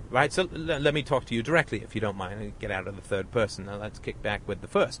 Right? So let me talk to you directly, if you don't mind. Get out of the third person. Now let's kick back with the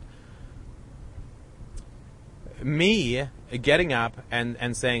first. Me getting up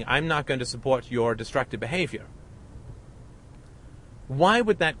and saying, I'm not going to support your destructive behavior. Why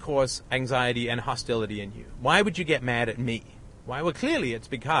would that cause anxiety and hostility in you? Why would you get mad at me? Why? Well, clearly it's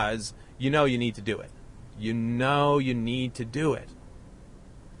because you know you need to do it. You know you need to do it.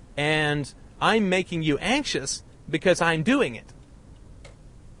 And I'm making you anxious because I'm doing it.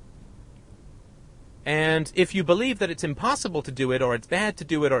 And if you believe that it's impossible to do it, or it's bad to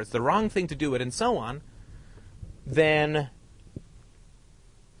do it, or it's the wrong thing to do it, and so on, then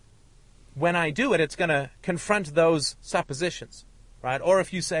when I do it, it's going to confront those suppositions, right? Or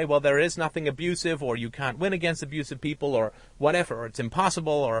if you say, well, there is nothing abusive, or you can't win against abusive people, or whatever, or it's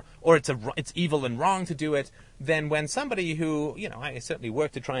impossible, or it's evil and wrong to do it, then when somebody who, I certainly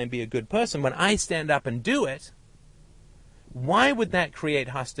work to try and be a good person, when I stand up and do it, why would that create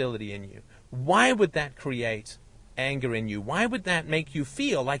hostility in you? Why would that create anger in you? Why would that make you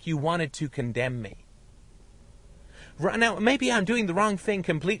feel like you wanted to condemn me? Now, maybe I'm doing the wrong thing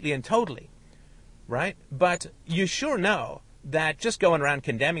completely and totally, right? But you sure know that just going around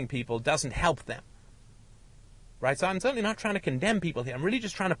condemning people doesn't help them, right? So I'm certainly not trying to condemn people here. I'm really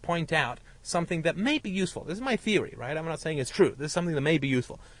just trying to point out something that may be useful. This is my theory, right? I'm not saying it's true. This is something that may be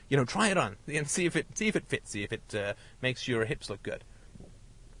useful. Try it on and see if it fits, see if it makes your hips look good.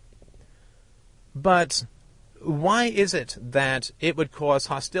 But why is it that it would cause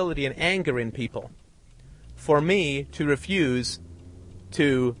hostility and anger in people for me to refuse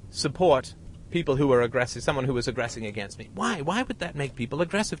to support people who are aggressive, someone who is aggressing against me? Why? Why would that make people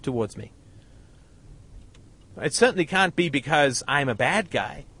aggressive towards me? It certainly can't be because I'm a bad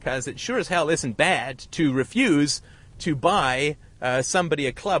guy, because it sure as hell isn't bad to refuse to buy somebody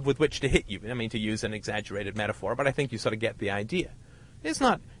a club with which to hit you. I mean, to use an exaggerated metaphor, but I think you sort of get the idea. It's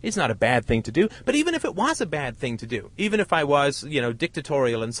not a bad thing to do, but even if it was a bad thing to do, even if I was,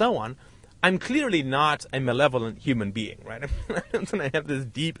 dictatorial and so on, I'm clearly not a malevolent human being, right? I have this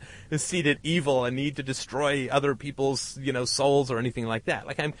deep-seated evil and need to destroy other people's, souls or anything like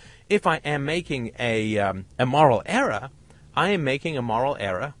that. If I am making a moral error, I am making a moral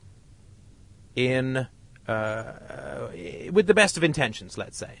error with the best of intentions,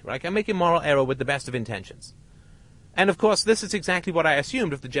 let's say, right? I'm making a moral error with the best of intentions. And of course, this is exactly what I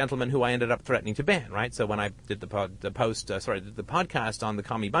assumed of the gentleman who I ended up threatening to ban, right? So when I did the podcast on the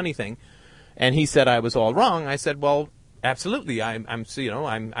Commie Bunny thing, and he said I was all wrong, I said, well, absolutely, I'm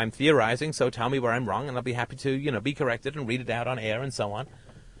theorizing, so tell me where I'm wrong, and I'll be happy to, be corrected and read it out on air and so on.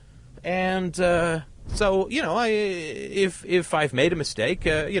 And so, if I've made a mistake,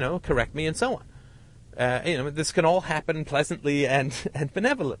 correct me and so on. This can all happen pleasantly and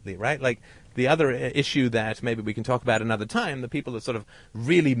benevolently, right? Like the other issue that maybe we can talk about another time, the people are sort of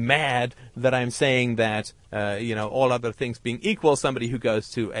really mad that I'm saying that, all other things being equal, somebody who goes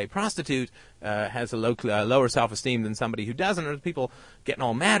to a prostitute has a lower self-esteem than somebody who doesn't, or people getting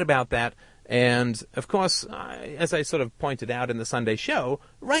all mad about that. And, of course, as I sort of pointed out in the Sunday show,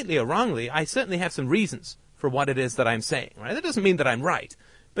 rightly or wrongly, I certainly have some reasons for what it is that I'm saying, right? That doesn't mean that I'm right.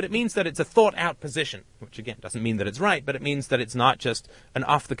 But it means that it's a thought-out position, which, again, doesn't mean that it's right, but it means that it's not just an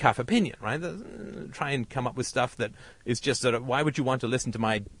off-the-cuff opinion, right? Try and come up with stuff that is just sort of, why would you want to listen to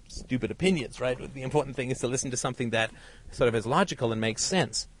my stupid opinions, right? The important thing is to listen to something that sort of is logical and makes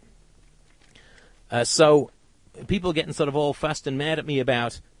sense. So people getting sort of all fussed and mad at me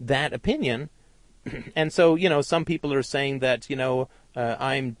about that opinion, and so, some people are saying that,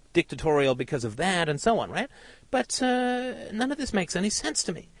 I'm dictatorial because of that and so on, right? But none of this makes any sense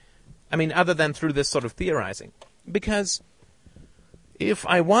to me. I mean, other than through this sort of theorizing. Because if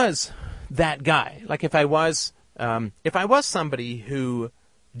I was that guy, like if I was somebody who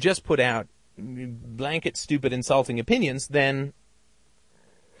just put out blanket, stupid, insulting opinions, then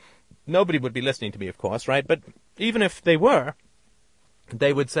nobody would be listening to me, of course, right? But even if they were,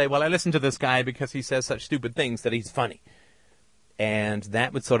 they would say, well, I listen to this guy because he says such stupid things that he's funny. And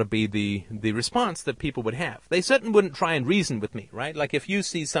that would sort of be the response that people would have. They certainly wouldn't try and reason with me, right? Like if you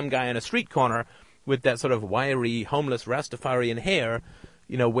see some guy on a street corner with that sort of wiry, homeless Rastafarian hair,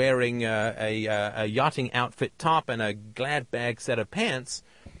 wearing a yachting outfit top and a glad bag set of pants,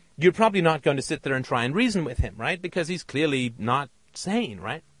 you're probably not going to sit there and try and reason with him, right? Because he's clearly not sane,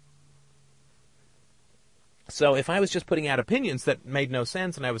 right? So if I was just putting out opinions that made no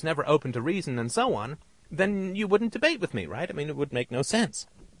sense and I was never open to reason and so on, then you wouldn't debate with me, right? I mean, it would make no sense.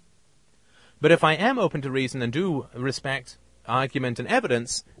 But if I am open to reason and do respect argument and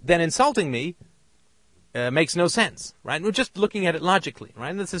evidence, then insulting me makes no sense, right? We're just looking at it logically,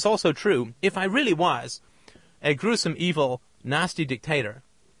 right? And this is also true. If I really was a gruesome, evil, nasty dictator,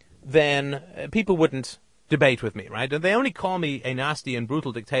 then people wouldn't debate with me, right? They only call me a nasty and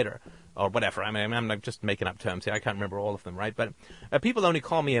brutal dictator, or whatever. I mean, I'm just making up terms here. I can't remember all of them, right? But people only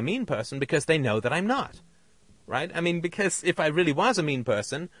call me a mean person because they know that I'm not, right? I mean, because if I really was a mean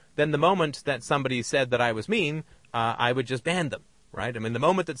person, then the moment that somebody said that I was mean, I would just ban them, right? I mean, the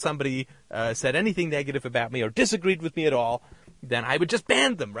moment that somebody said anything negative about me or disagreed with me at all, then I would just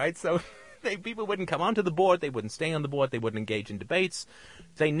ban them, right? So people wouldn't come onto the board, they wouldn't stay on the board, they wouldn't engage in debates.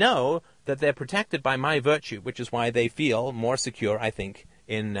 They know that they're protected by my virtue, which is why they feel more secure, I think,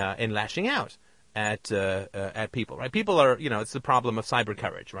 in lashing out at people, right? People are, it's the problem of cyber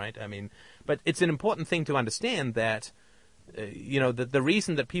courage, right? I mean, but it's an important thing to understand that, the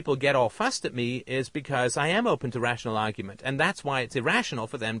reason that people get all fussed at me is because I am open to rational argument, and that's why it's irrational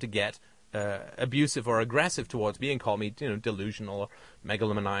for them to get abusive or aggressive towards me and call me, delusional or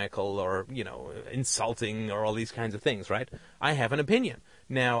megalomaniacal or, insulting or all these kinds of things, right? I have an opinion.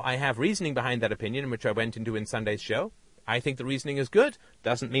 Now, I have reasoning behind that opinion, which I went into in Sunday's show. I think the reasoning is good.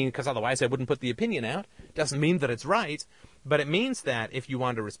 Doesn't mean, because otherwise I wouldn't put the opinion out. Doesn't mean that it's right. But it means that if you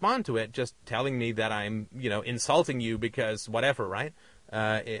want to respond to it, just telling me that I'm, insulting you because whatever, right?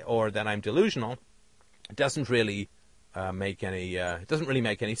 Or that I'm delusional, doesn't really make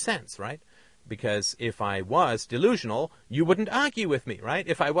any sense, right? Because if I was delusional, you wouldn't argue with me, right?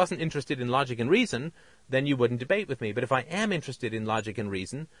 If I wasn't interested in logic and reason, then you wouldn't debate with me. But if I am interested in logic and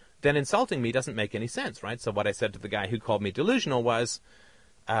reason, then insulting me doesn't make any sense, right? So what I said to the guy who called me delusional was,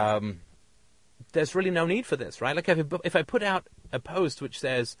 there's really no need for this, right? Like if I put out a post which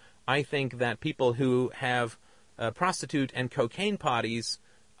says, I think that people who have prostitute and cocaine parties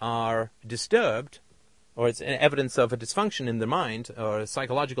are disturbed, or it's evidence of a dysfunction in their mind, or a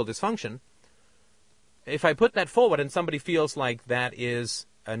psychological dysfunction, if I put that forward and somebody feels like that is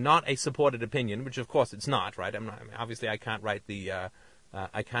not a supported opinion, which of course it's not, right? Obviously I can't write the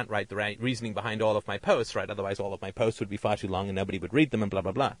right reasoning behind all of my posts, right? Otherwise all of my posts would be far too long and nobody would read them and blah,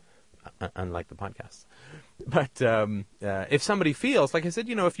 blah, blah. Unlike the podcasts. But if somebody feels, like I said,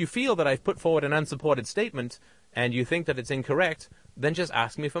 if you feel that I've put forward an unsupported statement and you think that it's incorrect, then just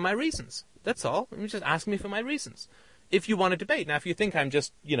ask me for my reasons. That's all. Just ask me for my reasons. If you want to debate. Now, if you think I'm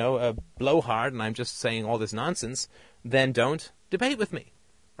just, a blowhard and I'm just saying all this nonsense, then don't debate with me,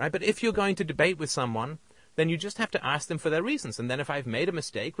 right? But if you're going to debate with someone, then you just have to ask them for their reasons. And then if I've made a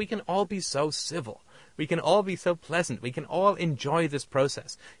mistake, we can all be so civil. We can all be so pleasant. We can all enjoy this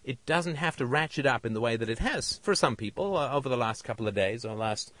process. It doesn't have to ratchet up in the way that it has for some people over the last couple of days or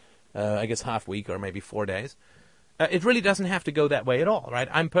last, half week or maybe 4 days. It really doesn't have to go that way at all, right?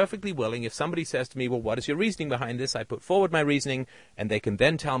 I'm perfectly willing, if somebody says to me, well, what is your reasoning behind this? I put forward my reasoning, and they can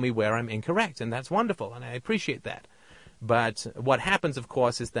then tell me where I'm incorrect, and that's wonderful, and I appreciate that. But what happens, of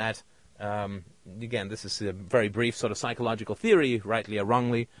course, is that, again, this is a very brief sort of psychological theory, rightly or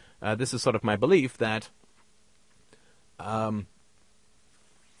wrongly. This is sort of my belief that when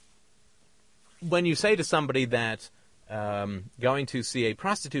you say to somebody that going to see a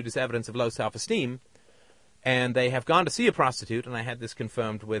prostitute is evidence of low self-esteem, and they have gone to see a prostitute, and I had this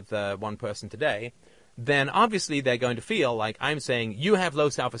confirmed with one person today, then obviously they're going to feel like I'm saying, you have low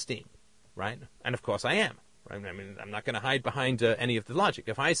self-esteem, right? And of course I am. Right? I mean, I'm not going to hide behind any of the logic.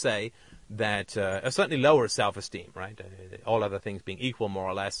 If I say that, certainly lower self-esteem, right? All other things being equal, more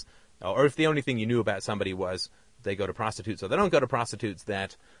or less, or if the only thing you knew about somebody was they go to prostitutes or they don't go to prostitutes,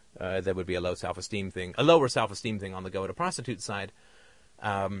 that there would be a low self-esteem thing, a lower self-esteem thing on the go to prostitute side.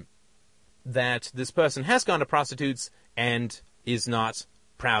 That this person has gone to prostitutes and is not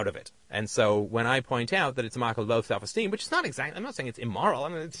proud of it. And so when I point out that it's a mark of low self-esteem, which is not exactly, I'm not saying it's immoral, I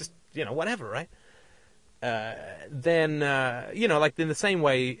mean, it's just, whatever, right? Then, like in the same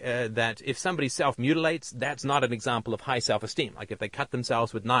way that if somebody self-mutilates, that's not an example of high self-esteem. Like if they cut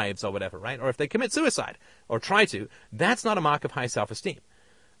themselves with knives or whatever, right? Or if they commit suicide or try to, that's not a mark of high self-esteem.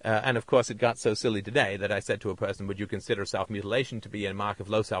 And of course, it got so silly today that I said to a person, would you consider self-mutilation to be a mark of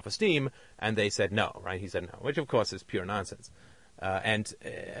low self-esteem? And they said no, right? He said no, which of course is pure nonsense. I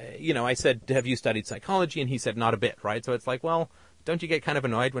said, have you studied psychology? And he said, not a bit, right? So it's like, well, don't you get kind of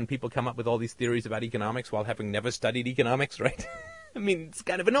annoyed when people come up with all these theories about economics while having never studied economics, right? I mean, it's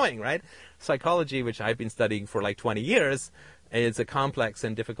kind of annoying, right? Psychology, which I've been studying for like 20 years, is a complex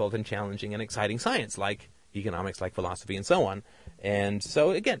and difficult and challenging and exciting science, like economics, like philosophy, and so on. And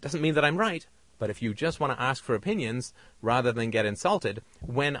so, again, it doesn't mean that I'm right, but if you just want to ask for opinions rather than get insulted,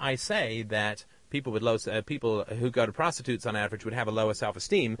 when I say that people who go to prostitutes on average would have a lower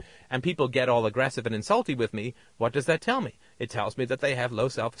self-esteem, and people get all aggressive and insulty with me, what does that tell me? It tells me that they have low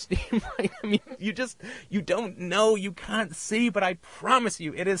self-esteem. I mean, you don't know, you can't see, but I promise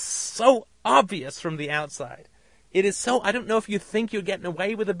you, it is so obvious from the outside. It is so, I don't know if you think you're getting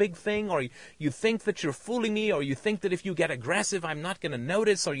away with a big thing, or you think that you're fooling me, or you think that if you get aggressive, I'm not going to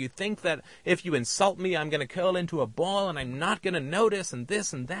notice, or you think that if you insult me, I'm going to curl into a ball, and I'm not going to notice, and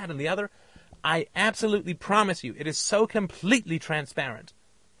this and that and the other. I absolutely promise you, it is so completely transparent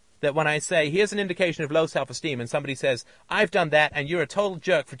that when I say, here's an indication of low self-esteem, and somebody says, I've done that, and you're a total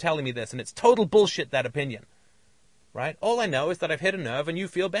jerk for telling me this, and it's total bullshit, that opinion. right? All I know is that I've hit a nerve and you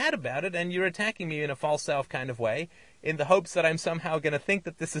feel bad about it and you're attacking me in a false self kind of way in the hopes that I'm somehow going to think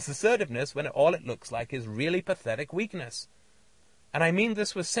that this is assertiveness when all it looks like is really pathetic weakness. And I mean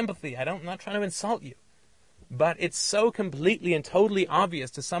this with sympathy. I'm not trying to insult you. But it's so completely and totally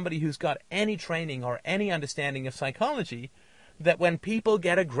obvious to somebody who's got any training or any understanding of psychology that when people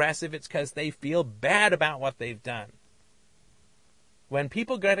get aggressive, it's because they feel bad about what they've done. When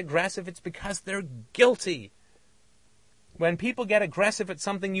people get aggressive, it's because they're guilty. When people get aggressive at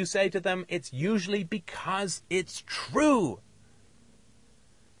something you say to them, it's usually because it's true.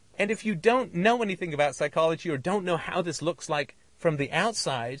 And if you don't know anything about psychology or don't know how this looks like from the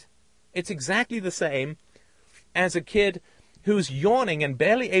outside, it's exactly the same as a kid who's yawning and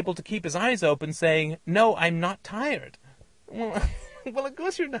barely able to keep his eyes open saying, "No, I'm not tired." Well, of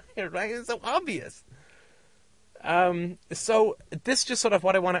course you're not tired, right? It's so obvious. So this just sort of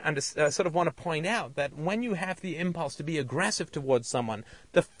what I want to point out, that when you have the impulse to be aggressive towards someone,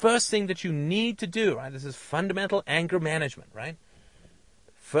 the first thing that you need to do, right? This is fundamental anger management, right?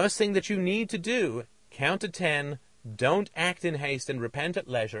 First thing that you need to do, count to 10, don't act in haste and repent at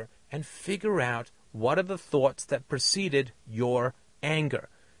leisure, and figure out what are the thoughts that preceded your anger.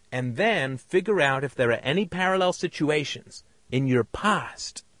 And then figure out if there are any parallel situations in your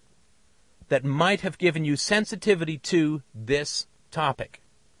past that might have given you sensitivity to this topic.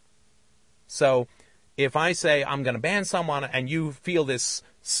 So, if I say I'm going to ban someone and you feel this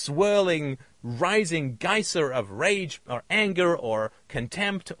swirling, rising geyser of rage or anger or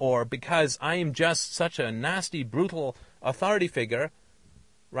contempt, or because I am just such a nasty, brutal authority figure,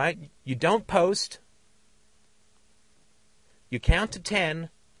 right? You don't post, you count to 10,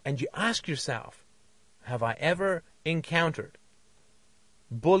 and you ask yourself, have I ever encountered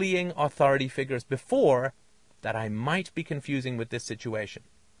bullying authority figures before that I might be confusing with this situation?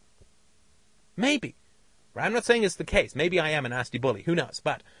 Maybe. Right? I'm not saying it's the case. Maybe I am a nasty bully. Who knows?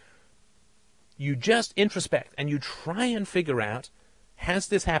 But you just introspect and you try and figure out, has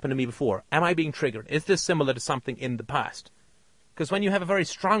this happened to me before? Am I being triggered? Is this similar to something in the past? Because when you have a very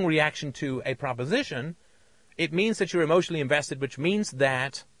strong reaction to a proposition, it means that you're emotionally invested, which means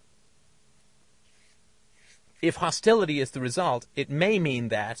that if hostility is the result, it may mean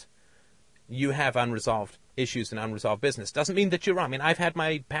that you have unresolved issues and unresolved business. Doesn't mean that you're wrong. I mean, I've had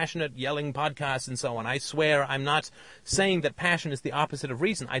my passionate yelling podcasts and so on. I swear I'm not saying that passion is the opposite of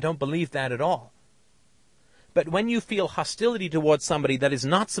reason. I don't believe that at all. But when you feel hostility towards somebody that is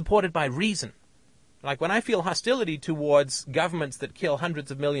not supported by reason, like when I feel hostility towards governments that kill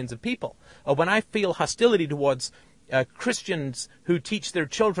hundreds of millions of people, or when I feel hostility towards Christians who teach their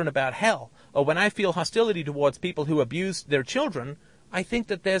children about hell, or when I feel hostility towards people who abuse their children, I think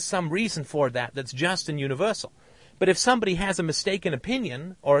that there's some reason for that that's just and universal. But if somebody has a mistaken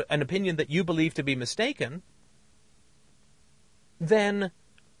opinion, or an opinion that you believe to be mistaken, then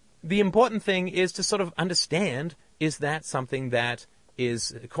the important thing is to sort of understand, is that something that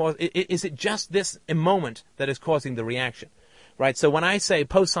is it just this moment that is causing the reaction? Right? So when I say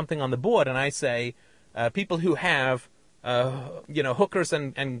post something on the board and I say people who have hookers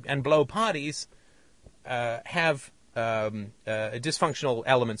and blow parties have dysfunctional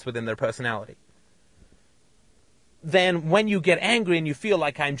elements within their personality, then when you get angry and you feel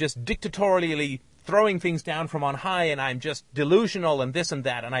like I'm just dictatorially throwing things down from on high and I'm just delusional and this and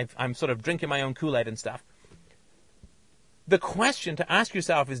that and I'm sort of drinking my own Kool-Aid and stuff, the question to ask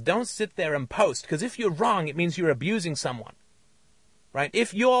yourself is, don't sit there and post, because if you're wrong, it means you're abusing someone. Right?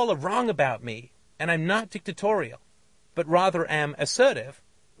 If you all are wrong about me and I'm not dictatorial, but rather am assertive,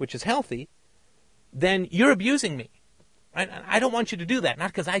 which is healthy, then you're abusing me. Right? I don't want you to do that,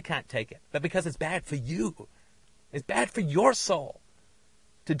 not because I can't take it, but because it's bad for you. It's bad for your soul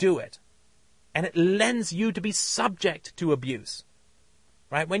to do it. And it lends you to be subject to abuse.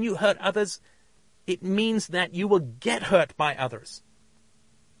 Right? When you hurt others, it means that you will get hurt by others.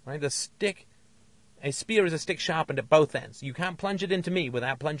 Right? A spear is a stick sharpened at both ends. You can't plunge it into me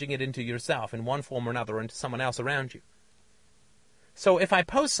without plunging it into yourself in one form or another, or into someone else around you. So if I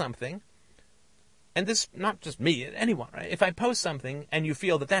post something, and this, not just me, anyone, right? If I post something and you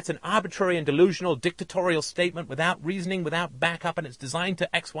feel that that's an arbitrary and delusional dictatorial statement without reasoning, without backup, and it's designed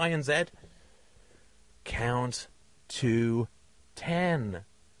to X, Y, and Z, count to 10.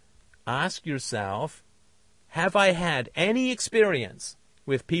 Ask yourself, have I had any experience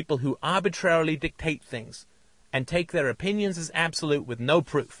with people who arbitrarily dictate things and take their opinions as absolute with no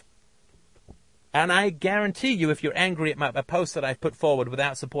proof? And I guarantee you, if you're angry at a post that I've put forward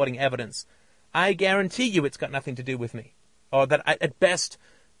without supporting evidence, I guarantee you it's got nothing to do with me. Or that at best,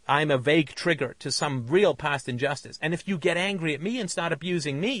 I'm a vague trigger to some real past injustice. And if you get angry at me and start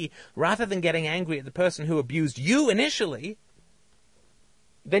abusing me, rather than getting angry at the person who abused you initially,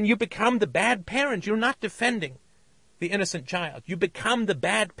 then you become the bad parent. You're not defending the innocent child. You become the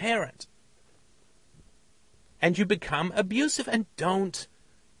bad parent. And you become abusive. And don't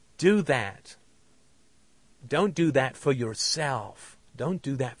do that. Don't do that for yourself. Don't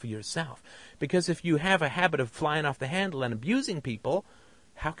do that for yourself. Because if you have a habit of flying off the handle and abusing people,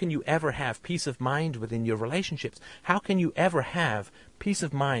 how can you ever have peace of mind within your relationships? How can you ever have peace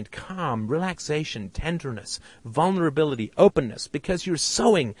of mind, calm, relaxation, tenderness, vulnerability, openness? Because you're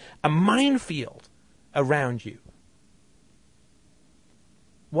sowing a minefield around you.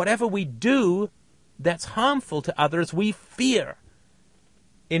 Whatever we do that's harmful to others, we fear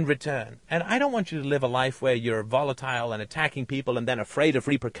in return. And I don't want you to live a life where you're volatile and attacking people and then afraid of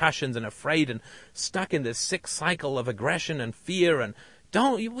repercussions and afraid and stuck in this sick cycle of aggression and fear. And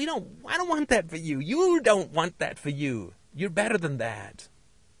I don't want that for you. You don't want that for you. You're better than that.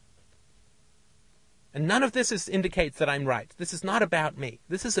 And none of this indicates that I'm right. This is not about me.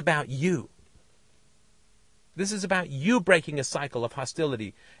 This is about you. This is about you breaking a cycle of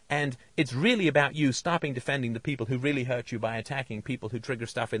hostility, and it's really about you stopping defending the people who really hurt you by attacking people who trigger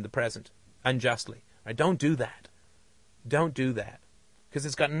stuff in the present unjustly. Right? Don't do that. Don't do that. Because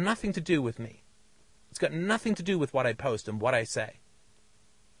it's got nothing to do with me. It's got nothing to do with what I post and what I say.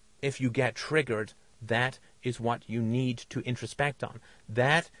 If you get triggered, that is what you need to introspect on.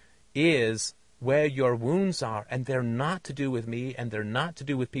 That is where your wounds are, and they're not to do with me, and they're not to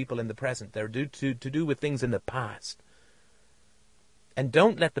do with people in the present. They're to do with things in the past. And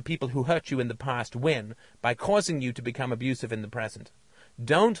don't let the people who hurt you in the past win by causing you to become abusive in the present.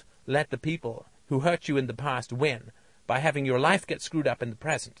 Don't let the people who hurt you in the past win by having your life get screwed up in the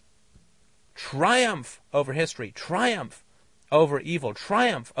present. Triumph over history. Triumph over evil.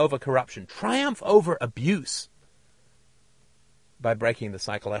 Triumph over corruption. Triumph over abuse by breaking the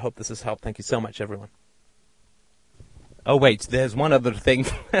cycle. I hope this has helped. Thank you so much, everyone. Oh, wait, there's one other thing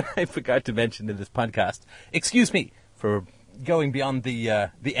I forgot to mention in this podcast. Excuse me for going beyond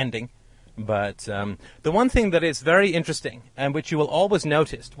the ending, but the one thing that is very interesting, and which you will always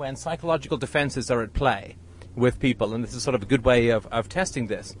notice when psychological defenses are at play with people, and this is sort of a good way of testing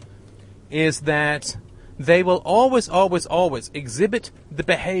this, is that they will always exhibit the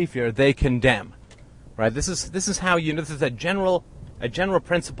behavior they condemn. Right? This is how this is a general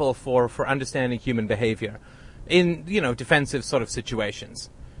principle for understanding human behavior in defensive sort of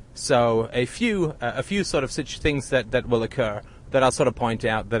situations. So a few sort of such things that will occur that I'll sort of point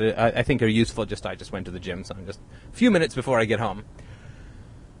out that I think are useful. I just went to the gym, so I'm just a few minutes before I get home.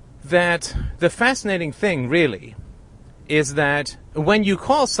 That the fascinating thing really is that when you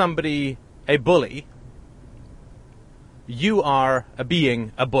call somebody a bully, you are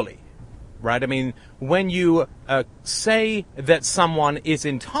being a bully. Right? I mean, when you say that someone is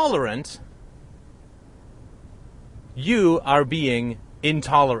intolerant, you are being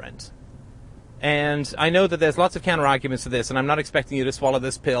intolerant. And I know that there's lots of counter-arguments to this, and I'm not expecting you to swallow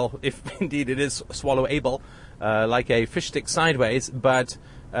this pill, if indeed it is swallowable, like a fish stick sideways, but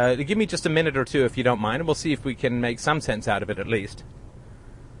give me just a minute or two if you don't mind, and we'll see if we can make some sense out of it at least.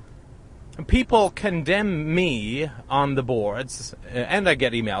 People condemn me on the boards, and I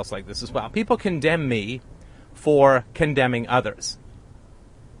get emails like this as well. People condemn me for condemning others.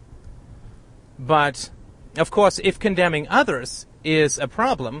 But, of course, if condemning others is a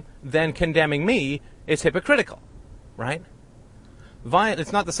problem, then condemning me is hypocritical, right?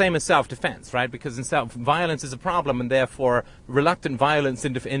 It's not the same as self-defense, right? Because violence is a problem, and therefore reluctant violence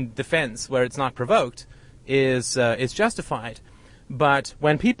in defense, where it's not provoked, is justified. But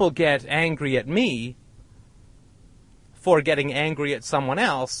when people get angry at me for getting angry at someone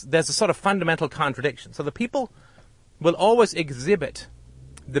else, there's a sort of fundamental contradiction. So the people will always exhibit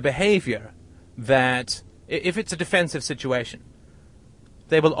the behavior that, if it's a defensive situation,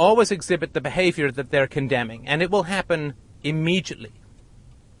 they will always exhibit the behavior that they're condemning, and it will happen immediately.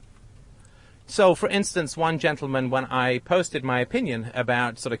 So, for instance, one gentleman, when I posted my opinion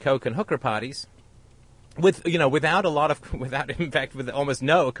about sort of coke and hooker parties, with almost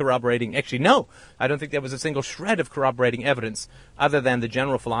no corroborating, actually no, I don't think there was a single shred of corroborating evidence other than the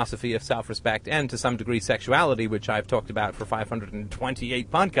general philosophy of self-respect and to some degree sexuality, which I've talked about for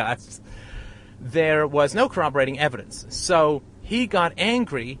 528 podcasts. There was no corroborating evidence. So he got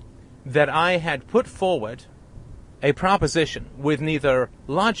angry that I had put forward a proposition with neither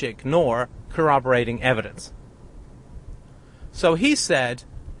logic nor corroborating evidence. So he said,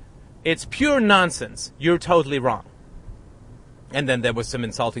 "It's pure nonsense. You're totally wrong." And then there was some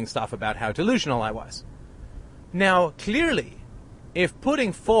insulting stuff about how delusional I was. Now, clearly, if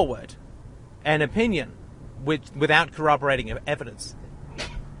putting forward an opinion without corroborating evidence,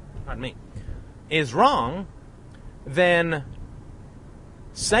 pardon me, is wrong, then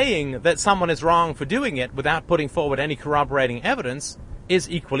saying that someone is wrong for doing it without putting forward any corroborating evidence is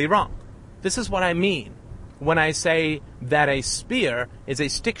equally wrong. This is what I mean when I say that a spear is a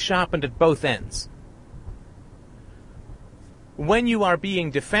stick sharpened at both ends. When you are being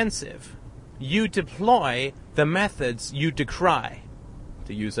defensive, you deploy the methods you decry,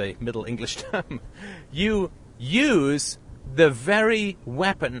 to use a Middle English term. You use the very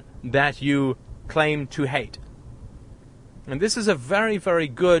weapon that you claim to hate. And this is a very, very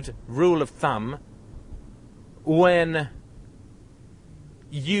good rule of thumb when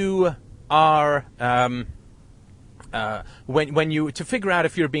you are, when you, to figure out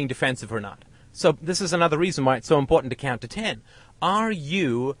if you're being defensive or not. So this is another reason why it's so important to count to 10. Are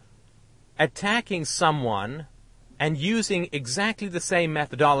you attacking someone and using exactly the same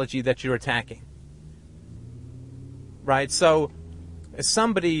methodology that you're attacking? Right? So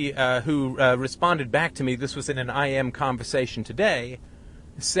somebody who responded back to me, this was in an IM conversation today,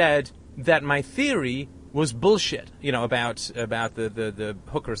 said that my theory was bullshit, about the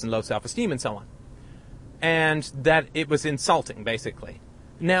hookers and low self-esteem and so on. And that it was insulting, basically.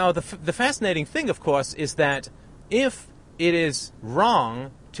 Now, the fascinating thing, of course, is that if it is wrong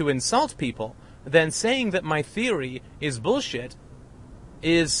to insult people, then saying that my theory is bullshit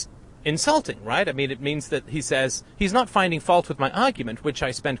is insulting, right? I mean, it means that he says he's not finding fault with my argument, which I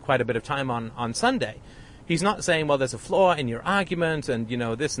spent quite a bit of time on Sunday. He's not saying, well, there's a flaw in your argument and,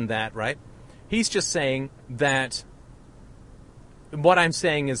 this and that, right? He's just saying that what I'm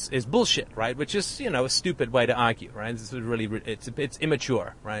saying is bullshit, right? Which is, a stupid way to argue, right? This is really, it's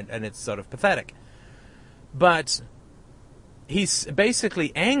immature, right? And it's sort of pathetic. But he's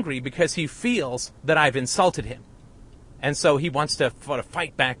basically angry because he feels that I've insulted him. And so he wants to sort of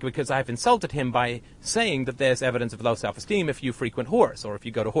fight back because I've insulted him by saying that there's evidence of low self-esteem if you frequent whores or if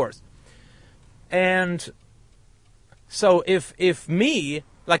you go to whores. And so if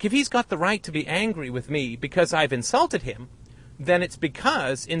he's got the right to be angry with me because I've insulted him, then it's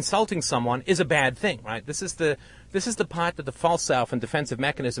because insulting someone is a bad thing, right? This is the part that the false self and defensive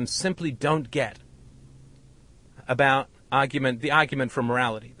mechanisms simply don't get about the argument for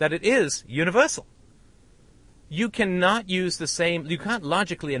morality, that it is universal. You cannot you can't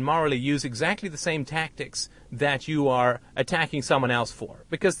logically and morally use exactly the same tactics that you are attacking someone else for,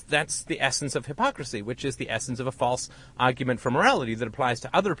 because that's the essence of hypocrisy, which is the essence of a false argument for morality that applies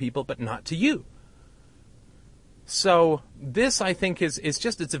to other people but not to you. So this, I think,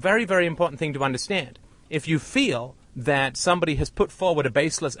 it's a very, very important thing to understand. If you feel that somebody has put forward a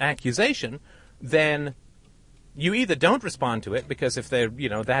baseless accusation, then you either don't respond to it, because if they're,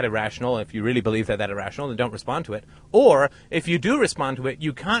 that irrational, if you really believe they're that irrational, then don't respond to it. Or if you do respond to it,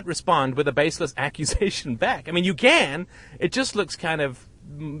 you can't respond with a baseless accusation back. I mean, you can. It just looks kind of,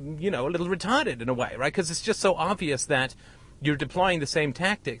 a little retarded in a way, right? Because it's just so obvious that you're deploying the same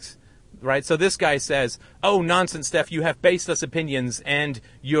tactics. Right, so this guy says, "Oh, nonsense, Steph, you have baseless opinions and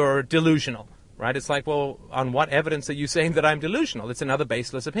you're delusional." Right? It's like, well, on what evidence are you saying that I'm delusional? It's another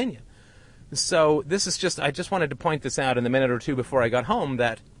baseless opinion. So this is I just wanted to point this out in the minute or two before I got home,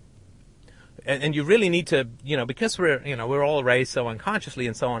 that, and you really need to, because we're all raised so unconsciously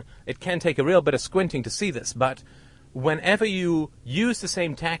and so on, it can take a real bit of squinting to see this, but whenever you use the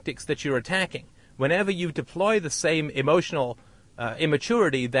same tactics that you're attacking, whenever you deploy the same emotional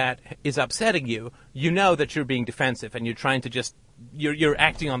immaturity that is upsetting you, you know that you're being defensive and you're trying to you're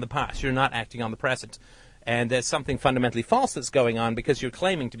acting on the past, you're not acting on the present. And there's something fundamentally false that's going on because you're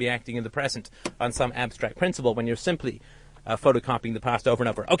claiming to be acting in the present on some abstract principle when you're simply photocopying the past over and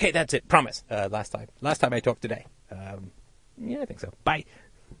over. Okay, that's it. Promise. Last time I talked today. Yeah, I think so. Bye.